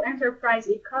Magento enterprise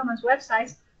e-commerce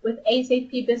websites with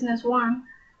SAP Business One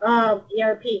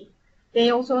ERP. They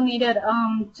also needed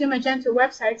two Magento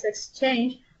websites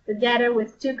exchange the data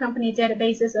with two company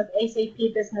databases of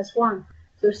SAP Business One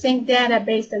to sync data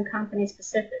based on company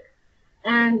specific.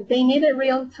 And they needed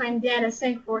real-time data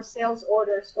sync for sales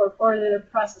orders for further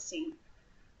processing.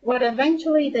 What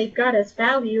eventually they got as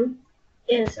value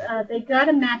is they got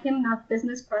a mapping of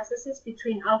business processes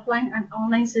between offline and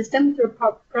online systems through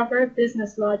proper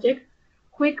business logic,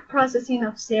 quick processing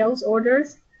of sales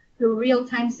orders, through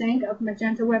real-time sync of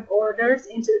Magento web orders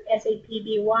into SAP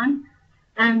B1,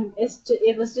 and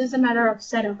it was just a matter of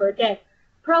set and forget.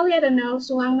 Probably, I don't know,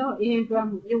 Suwangno, if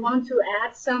you want to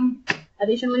add some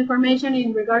additional information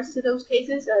in regards to those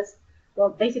cases, as well,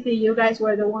 basically you guys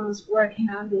were the ones working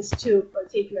on this too,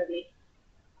 particularly.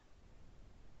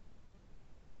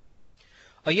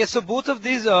 Yes, so both of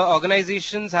these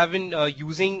organizations have been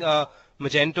using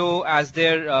Magento as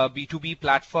their B2B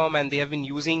platform, and they have been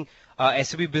using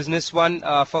SAP Business One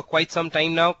for quite some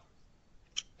time now.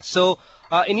 So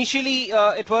initially,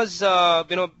 it was a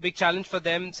big challenge for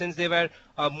them, since they were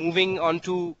moving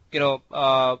onto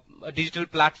a digital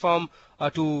platform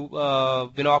to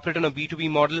operate on a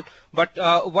B2B model. But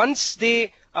once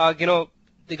they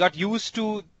they got used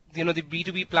to the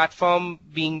B2B platform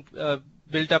being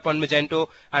built up on Magento,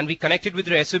 and we connected with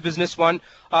their SAP Business One,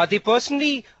 they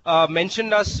personally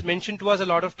mentioned to us a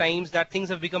lot of times that things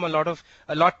have become a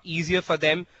lot easier for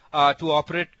them to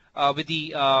operate with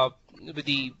the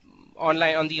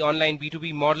online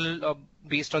B2B model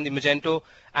based on the Magento,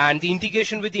 and the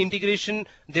integration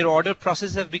their order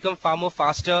process have become far more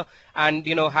faster, and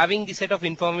having the set of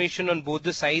information on both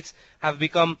the sides have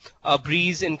become a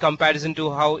breeze in comparison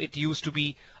to how it used to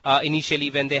be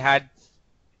initially, when they had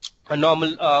a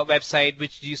normal website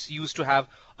which used to have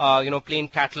plain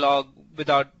catalog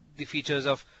without the features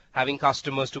of having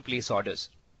customers to place orders.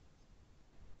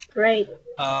 Great.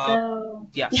 So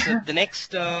the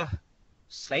next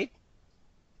slide.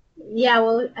 Yeah,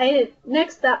 well,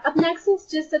 up next is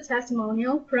just a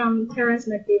testimonial from Terence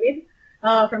McDavid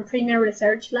from Premier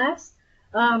Research Labs.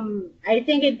 I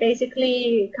think it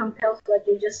basically compels what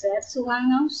you just said,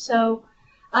 Suwangno. So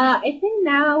I think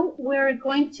now we're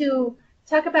going to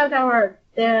talk about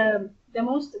the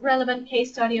most relevant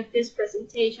case study of this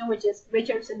presentation, which is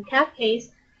Richardson Cap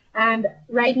case. And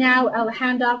right now, I'll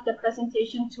hand off the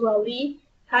presentation to Ali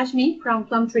Hashmi from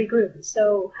Plumtree Group.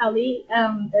 So Ali,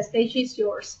 the stage is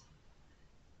yours.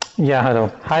 Yeah, hello.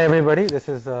 Hi, everybody. This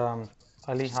is Ali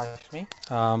Hashmi.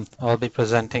 I'll be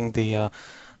presenting the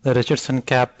Richardson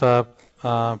Cap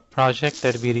project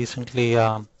that we recently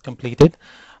completed.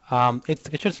 It's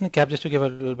Richardson Cap, just to give a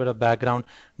little bit of background,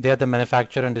 they are the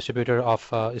manufacturer and distributor of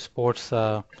sports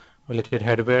related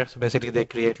headwear. So basically they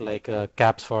create like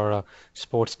caps for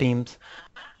sports teams.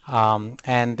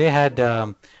 And they had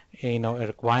a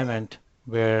requirement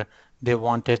where they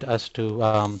wanted us to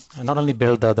not only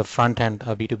build the front end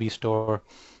B2B store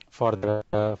for their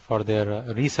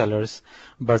resellers,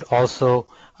 but also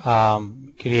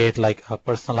create like a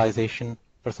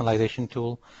personalization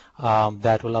tool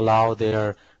that will allow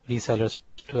their resellers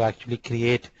to actually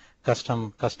create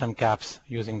custom caps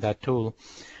using that tool.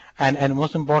 And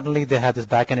most importantly, they had this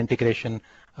backend integration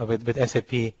with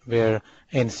SAP, where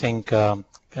InSync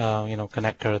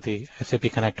connector, the SAP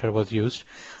connector was used,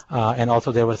 and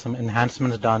also there were some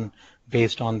enhancements done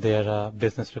based on their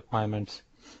business requirements.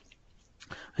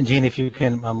 Jean, if you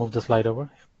can move the slide over.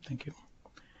 Thank you.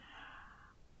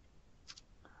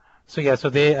 So yeah, so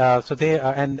they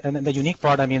and the unique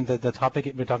part, I mean, the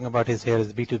topic we're talking about is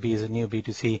B2B is a new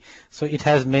B2C. So it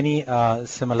has many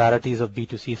similarities of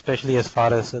B2C, especially as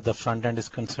far as the front end is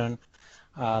concerned.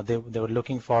 They were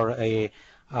looking for a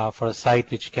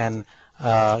site which can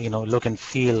look and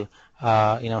feel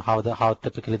how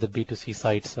typically the B2C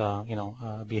sites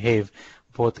behave,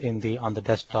 both on the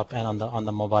desktop and on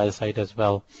the mobile site as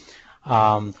well.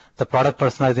 The product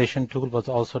personalization tool was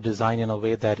also designed in a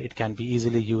way that it can be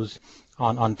easily used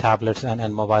on tablets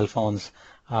and mobile phones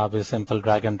with simple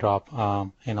drag and drop,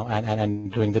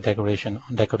 and doing the decoration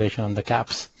on the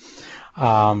caps.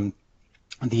 Can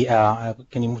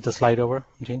you move the slide over,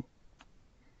 Jean?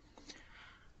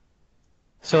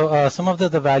 So some of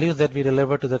the values that we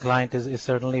deliver to the client is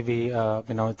certainly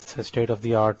it's a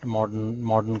state-of-the-art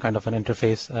modern kind of an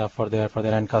interface for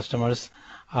their end customers.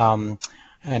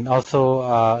 And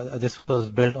also, this was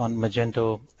built on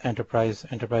Magento Enterprise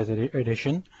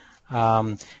Edition.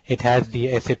 It has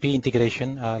the SAP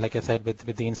integration, like I said, with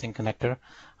the InSync connector,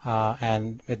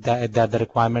 and with that, the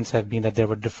requirements have been that there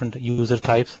were different user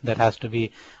types that has to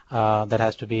be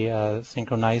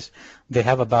synchronized. They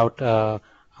have about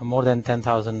more than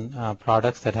 10,000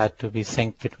 products that had to be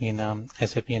synced between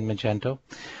SAP and Magento.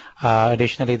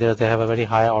 Additionally, they have a very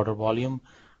high order volume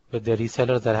with their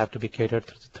resellers that have to be catered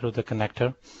through the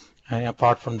connector. And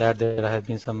apart from that, there has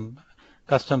been some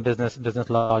custom business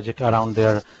logic around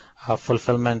their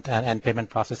fulfillment and payment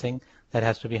processing that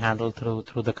has to be handled through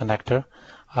the connector.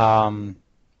 And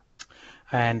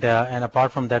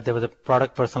apart from that, there was a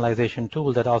product personalization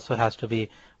tool that also has to be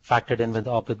factored in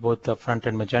with both the front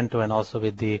end Magento and also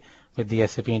with the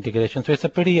SAP integration. So it's a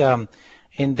pretty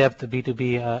in-depth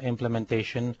B2B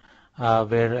implementation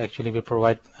where actually we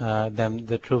provide them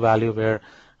the true value, where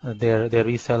their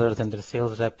resellers and their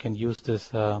sales rep can use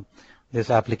this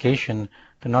application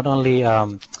to not only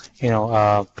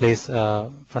place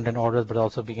front-end orders, but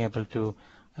also being able to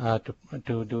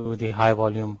do the high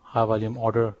volume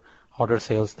order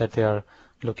sales that they are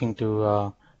looking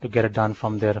to get it done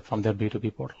from their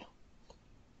B2B portal.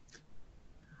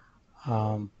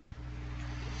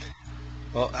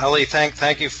 Well, Ali,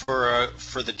 thank you for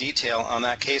the detail on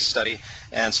that case study,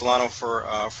 and Solano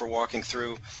for walking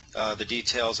through the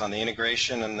details on the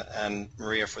integration, and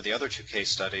Maria for the other two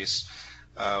case studies.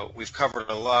 We've covered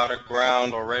a lot of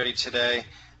ground already today,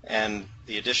 and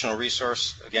the additional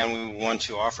resource, again, we want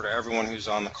to offer to everyone who's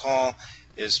on the call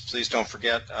is please don't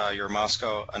forget your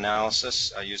Moscow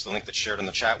analysis. Use the link that's shared in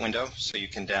the chat window so you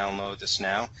can download this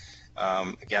now.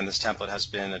 Again, this template has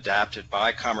been adapted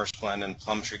by Commerce Blend and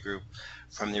Plumtree Group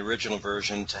from the original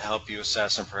version to help you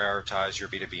assess and prioritize your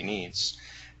B2B needs.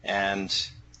 And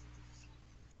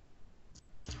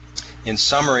in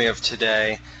summary of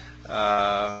today,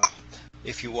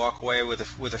 if you walk away with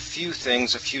a few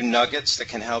things, a few nuggets that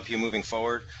can help you moving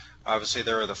forward, obviously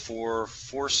there are the four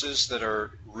forces that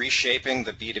are reshaping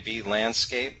the B2B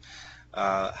landscape.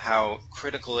 How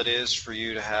critical it is for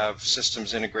you to have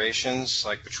systems integrations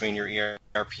like between your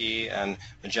ERP and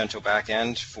Magento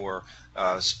backend for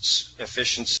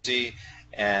efficiency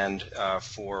and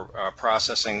for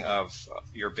processing of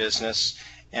your business.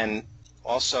 And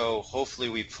also, hopefully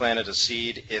we planted a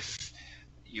seed if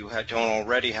you don't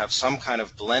already have some kind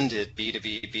of blended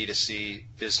B2B, B2C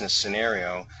business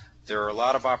scenario. There are a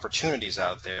lot of opportunities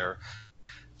out there.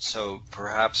 So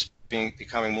perhaps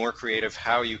becoming more creative,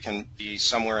 how you can be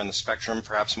somewhere in the spectrum,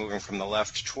 perhaps moving from the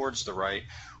left towards the right,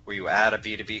 where you add a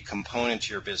B2B component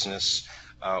to your business,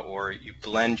 or you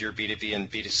blend your B2B and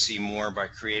B2C more by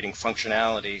creating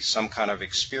functionality, some kind of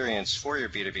experience for your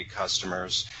B2B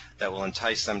customers that will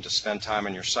entice them to spend time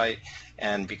on your site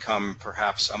and become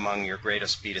perhaps among your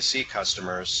greatest B2C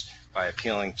customers by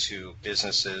appealing to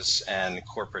businesses and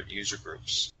corporate user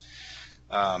groups.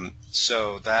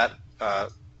 So that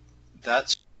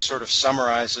sort of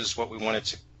summarizes what we wanted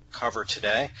to cover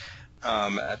today.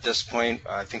 At this point,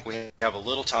 I think we have a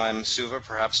little time, Suva,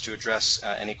 perhaps to address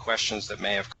any questions that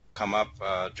may have come up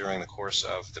during the course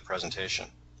of the presentation.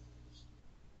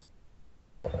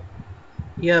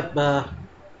 Yeah,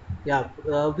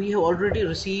 we have already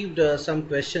received some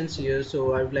questions here,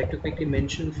 so I would like to quickly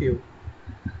mention a few.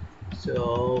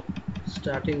 So,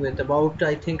 starting with about,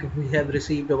 I think we have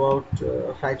received about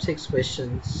 5-6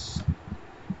 questions.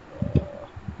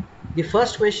 The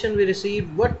first question we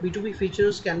received: what B2B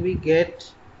features can we get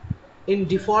in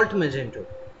default Magento?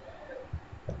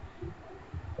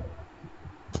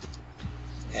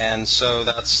 And so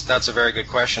that's a very good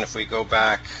question. If we go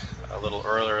back a little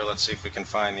earlier, let's see if we can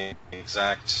find the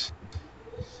exact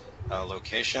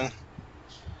location.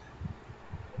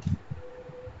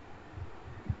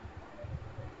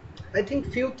 I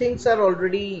think few things are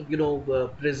already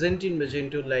present in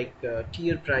Magento, like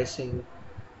tier pricing,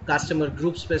 customer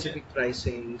group specific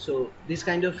pricing. So these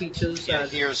kind of features are...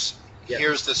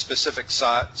 Here's the specific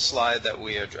slide that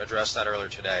we addressed that earlier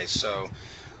today. So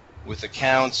with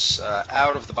accounts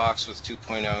out of the box with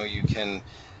 2.0, you can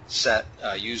set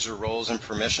user roles and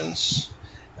permissions,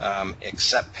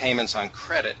 accept payments on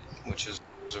credit, which is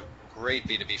a great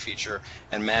B2B feature,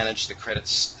 and manage the credit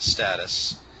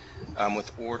status.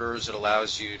 With orders, it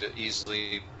allows you to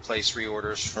easily place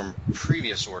reorders from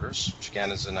previous orders, which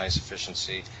again is a nice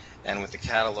efficiency, and with the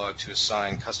catalog to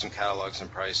assign custom catalogs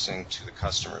and pricing to the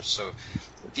customers. So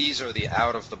these are the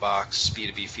out-of-the-box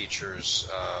B2B features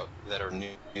that are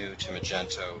new to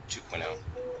Magento 2.0.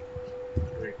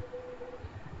 Great.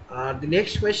 The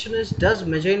next question is, does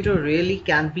Magento really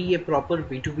can be a proper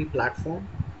B2B platform,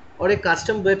 or a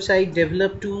custom website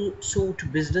developed to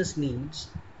suit business needs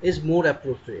is more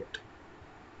appropriate?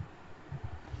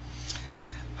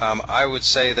 I would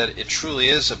say that it truly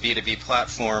is a B2B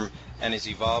platform and is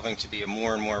evolving to be a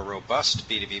more and more robust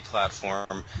B2B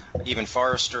platform. Even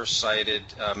Forrester cited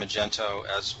Magento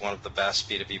as one of the best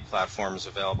B2B platforms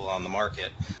available on the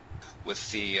market,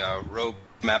 with the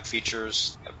roadmap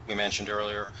features that we mentioned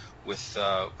earlier, with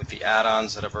the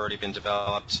add-ons that have already been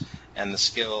developed, and the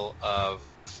skill of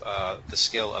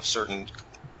certain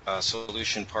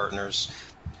solution partners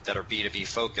that are B2B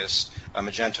focused.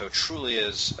 Magento truly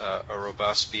is a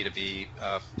robust B2B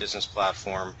business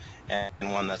platform, and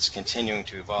one that's continuing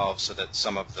to evolve so that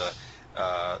some of the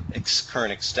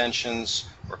current extensions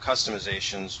or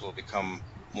customizations will become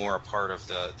more a part of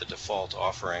the default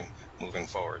offering moving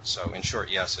forward. So in short,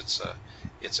 yes,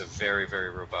 it's a very, very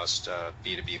robust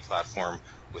B2B platform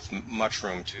with much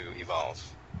room to evolve.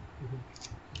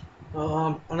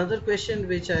 Another question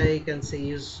which I can say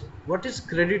is, what is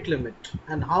credit limit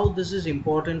and how this is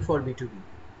important for B2B?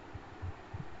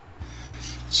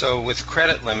 So with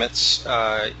credit limits,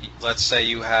 let's say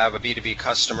you have a B2B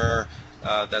customer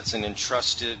that's an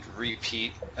entrusted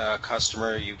repeat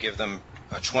customer. You give them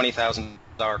a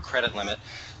 $20,000 credit limit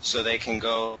so they can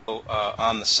go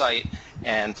on the site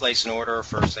and place an order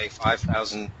for, say,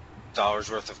 $5,000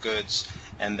 worth of goods,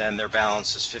 and then their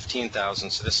balance is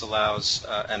 $15,000. So this allows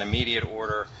an immediate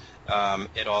order.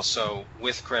 It also,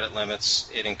 with credit limits,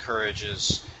 it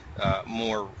encourages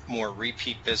more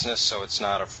repeat business, so it's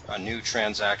not a new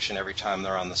transaction every time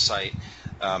they're on the site.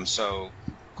 So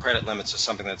credit limits is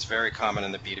something that's very common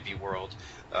in the B2B world,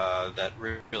 that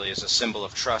really is a symbol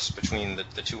of trust between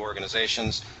the two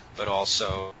organizations, but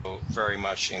also very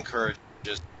much encourages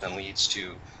and leads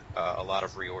to a lot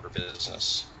of reorder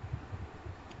business.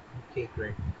 Okay,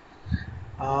 great.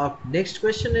 Next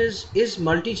question is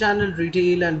multi-channel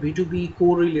retail and B2B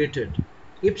correlated?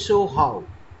 If so, how?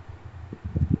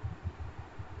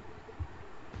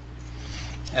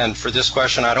 And for this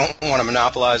question, I don't want to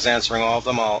monopolize answering all of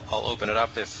them. I'll open it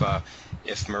up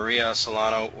if Maria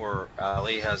Solano or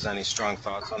Ali has any strong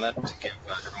thoughts on that to give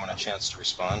everyone a chance to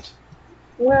respond.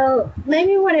 Well,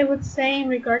 maybe what I would say in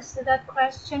regards to that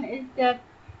question is that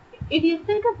if you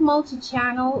think of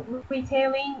multi-channel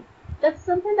retailing, that's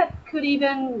something that could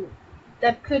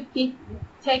be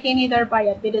taken either by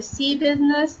a B2C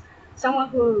business, someone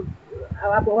who,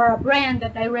 or a brand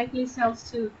that directly sells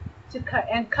to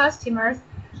end customers,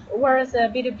 whereas a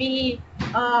B2B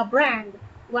brand,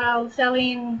 while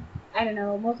selling, I don't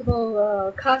know,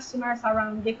 multiple customers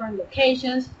around different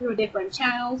locations through different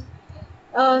channels.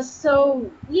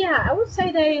 So yeah, I would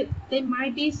say they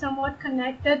might be somewhat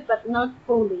connected, but not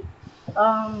fully,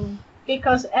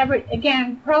 because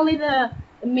probably the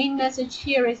main message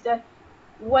here is that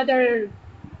whether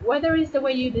it's the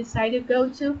way you decide to go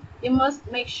to, you must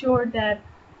make sure that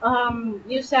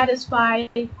you satisfy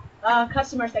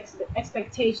customers'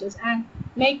 expectations and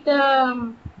make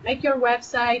your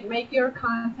website, make your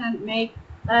content, make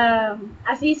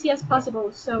as easy as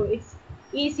possible, so it's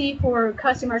easy for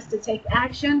customers to take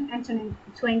action and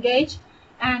to engage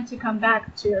and to come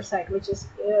back to your site, which is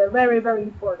very, very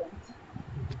important.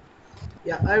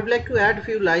 Yeah, I would like to add a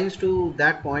few lines to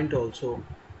that point also.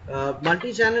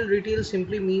 Multi-channel retail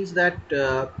simply means that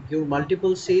your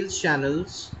multiple sales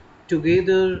channels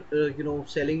together,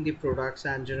 selling the products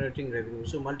and generating revenue.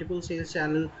 So multiple sales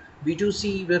channel,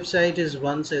 B2C website is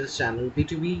one sales channel,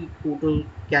 B2B portal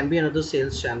can be another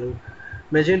sales channel.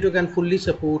 Magento can fully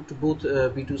support both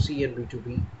B2C and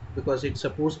B2B because it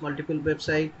supports multiple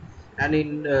website, and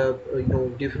in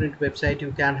different website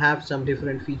you can have some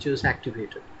different features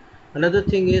activated. Another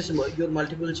thing is your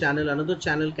multiple channel. Another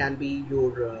channel can be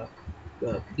your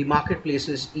the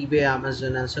marketplaces, eBay,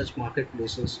 Amazon, and such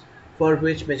marketplaces, for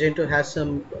which Magento has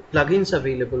some plugins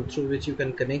available through which you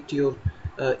can connect your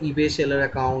eBay seller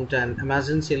account and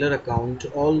Amazon seller account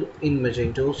all in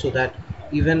Magento, so that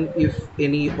even if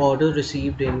any order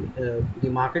received in the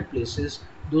marketplaces,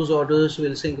 those orders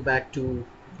will sync back to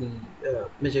the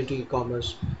Magento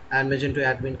eCommerce, and Magento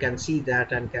admin can see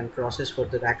that and can process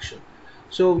further action.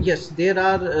 So yes, there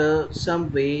are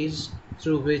some ways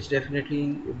through which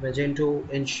definitely Magento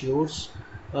ensures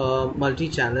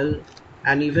multi-channel,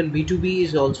 and even B2B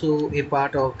is also a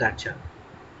part of that channel.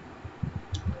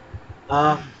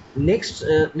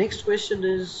 Next question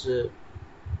is,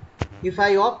 if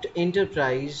I opt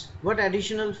enterprise, what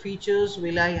additional features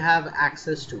will I have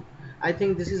access to? I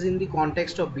think this is in the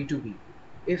context of B2B.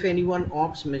 If anyone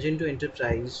opts Magento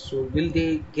enterprise, so will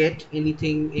they get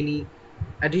anything, any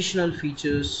additional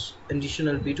features,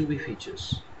 additional B2B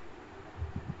features?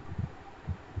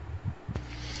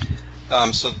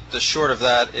 So the short of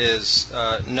that is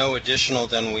no additional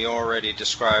than we already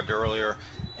described earlier,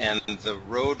 and the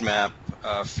roadmap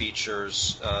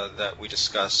features that we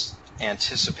discussed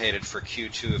anticipated for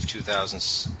Q2 of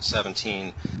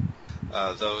 2017,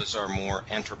 those are more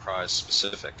enterprise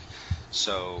specific.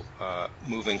 So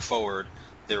moving forward,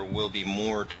 there will be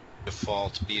more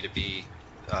default B2B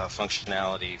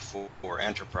functionality for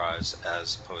enterprise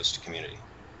as opposed to community.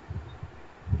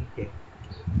 Okay.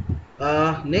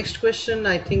 Next question,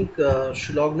 I think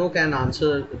Shulogno can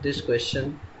answer this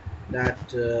question. That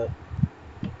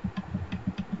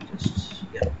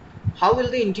how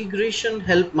will the integration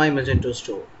help my Magento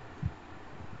store?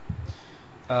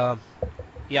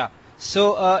 Yeah.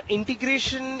 So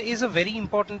integration is a very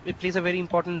important. It plays a very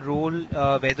important role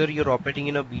whether you're operating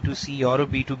in a B2C or a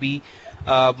B2B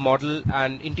model,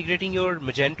 and integrating your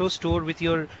Magento store with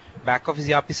your back office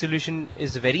ERP solution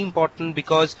is very important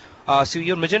because so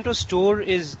your Magento store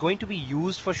is going to be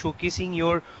used for showcasing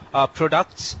your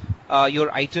products,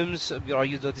 your items,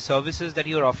 the services that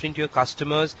you're offering to your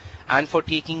customers, and for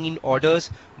taking in orders.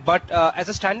 But as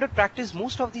a standard practice,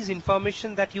 most of these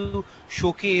information that you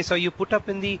showcase or you put up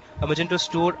in the Magento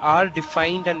store are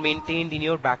defined and maintained in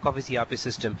your back office ERP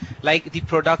system, like the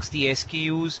products, the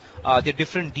SKUs, their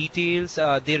different details,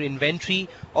 their inventory.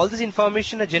 All this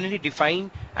information are generally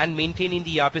defined and maintained in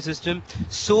the ERP system.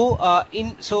 So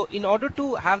in order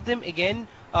to have them again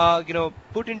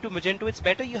put into Magento, it's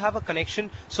better you have a connection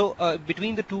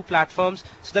between the two platforms,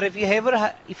 so that if you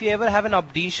ever have an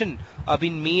updation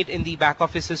been made in the back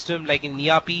office system, like in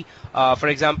ERP, for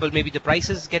example, maybe the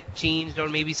prices get changed, or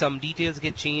maybe some details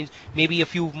get changed, maybe a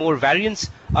few more variants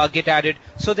get added,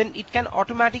 so then it can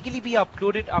automatically be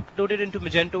uploaded into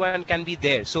Magento and can be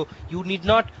there. So you need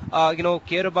not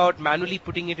care about manually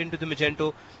putting it into the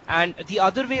Magento. And the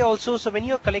other way also, so when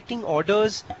you're collecting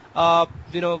orders,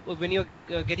 when you're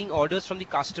getting orders from the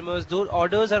customers, those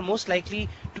orders are most likely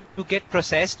to get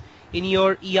processed in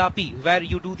your ERP, where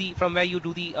you do the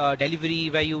delivery,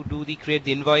 where you create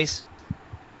the invoice.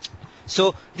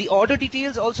 So the order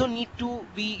details also need to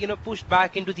be pushed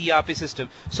back into the ERP system.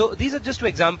 So these are just two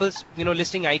examples,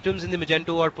 listing items in the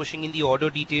Magento or pushing in the order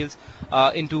details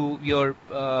into your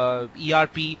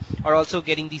ERP, or also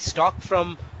getting the stock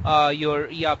from your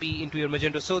ERP into your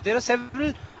Magento. So there are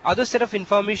several other set of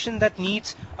information that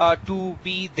needs to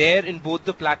be there in both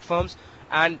the platforms,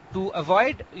 and to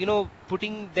avoid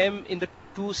putting them in the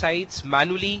two sites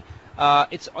manually.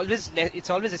 It's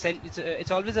always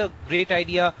a great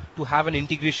idea to have an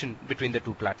integration between the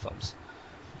two platforms.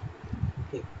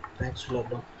 Okay, thanks,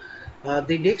 Lobna.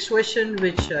 The next question,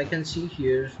 which I can see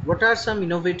here, what are some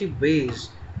innovative ways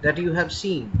that you have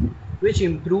seen which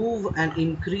improve and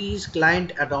increase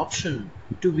client adoption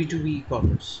to B2B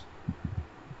e-commerce?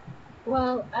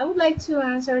 Well, I would like to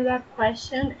answer that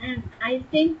question, and I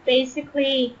think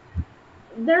basically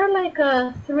there are like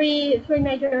three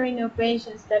major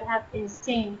innovations that have been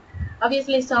seen.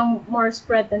 Obviously, some more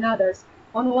spread than others.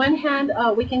 On one hand,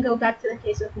 we can go back to the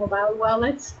case of mobile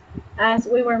wallets, as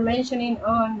we were mentioning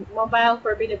on mobile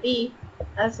for B2B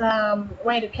as a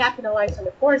way to capitalize on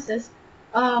the forces.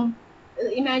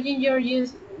 Imagine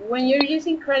when you're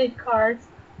using credit cards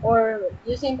or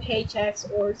using paychecks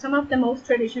or some of the most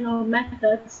traditional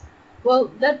methods.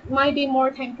 Well, that might be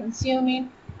more time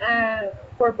consuming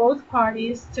for both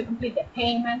parties to complete the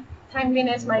payment.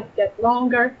 Timeliness might get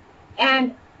longer,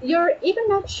 and you're even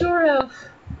not sure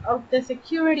of the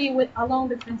security along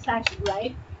the transaction,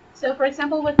 right? So, for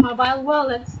example, with mobile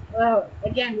wallets,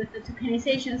 again, with the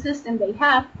tokenization system they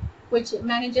have, which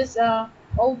manages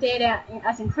all data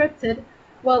as encrypted,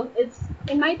 well,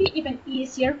 it might be even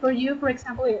easier for you. For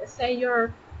example, say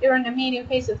you're in a meeting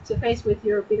face-to-face with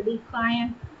your B2B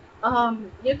client.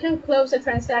 You can close a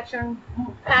transaction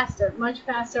much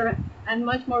faster, and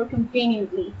much more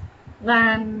conveniently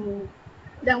than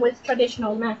with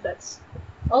traditional methods.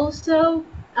 Also,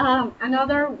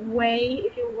 another way,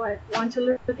 if you want to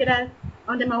look at it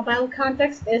on the mobile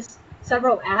context, is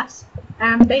several apps.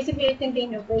 Basically, I think the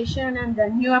innovation and the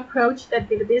new approach that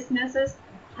the businesses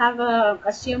have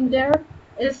assumed there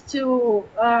is to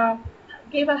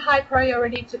give a high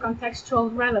priority to contextual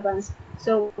relevance.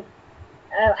 So,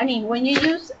 when you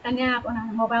use an app on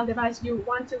a mobile device, you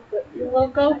will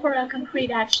go for a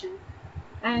concrete action,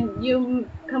 and you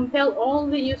compel all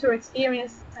the user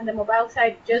experience on the mobile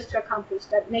side just to accomplish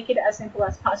that, make it as simple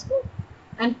as possible.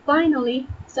 And finally,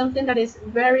 something that is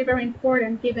very, very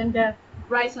important given the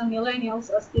rise of millennials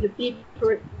as B2B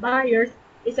buyers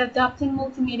is adopting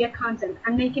multimedia content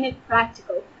and making it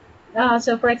practical.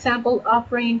 So, for example,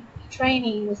 offering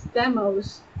trainings,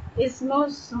 demos, it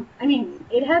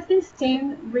has been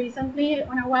seen recently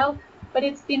on a while, but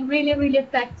it's been really, really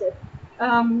effective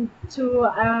to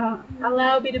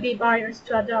allow B2B buyers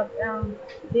to adopt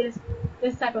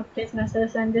this type of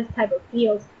businesses and this type of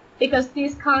deals, because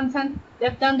this content,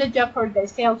 they've done the job for their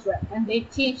sales rep, and they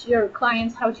teach your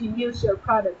clients how to use your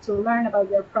product, to learn about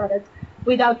your product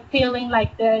without feeling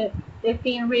like they're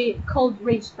being cold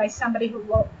reached by somebody who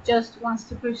just wants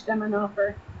to push them an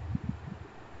offer.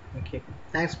 Okay,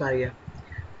 thanks, Maria.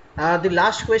 The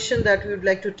last question that we would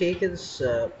like to take is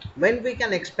when we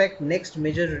can expect next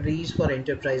major release for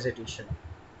Enterprise Edition?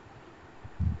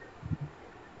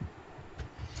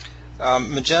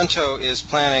 Magento is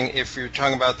planning, if you're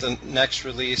talking about the next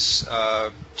release,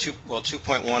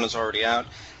 2.1 is already out,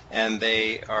 and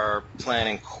they are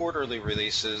planning quarterly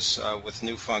releases with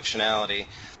new functionality.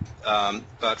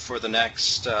 But for the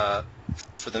next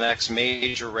for the next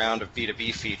major round of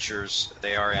B2B features,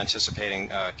 they are anticipating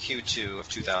Q2 of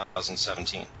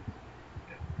 2017.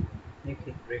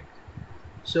 Okay, great.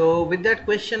 So with that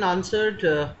question answered,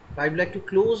 I'd like to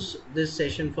close this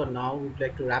session for now. We'd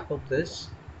like to wrap up this.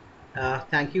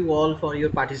 Thank you all for your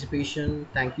participation.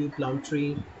 Thank you,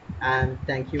 Plumtree, and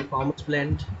thank you, Commerce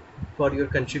Blend, for your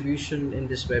contribution in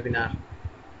this webinar.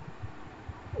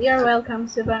 You're welcome,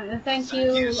 Subha. Thank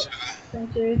you. Suva.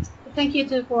 Thank you. Thank you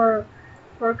too for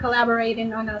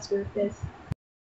collaborating on us with this.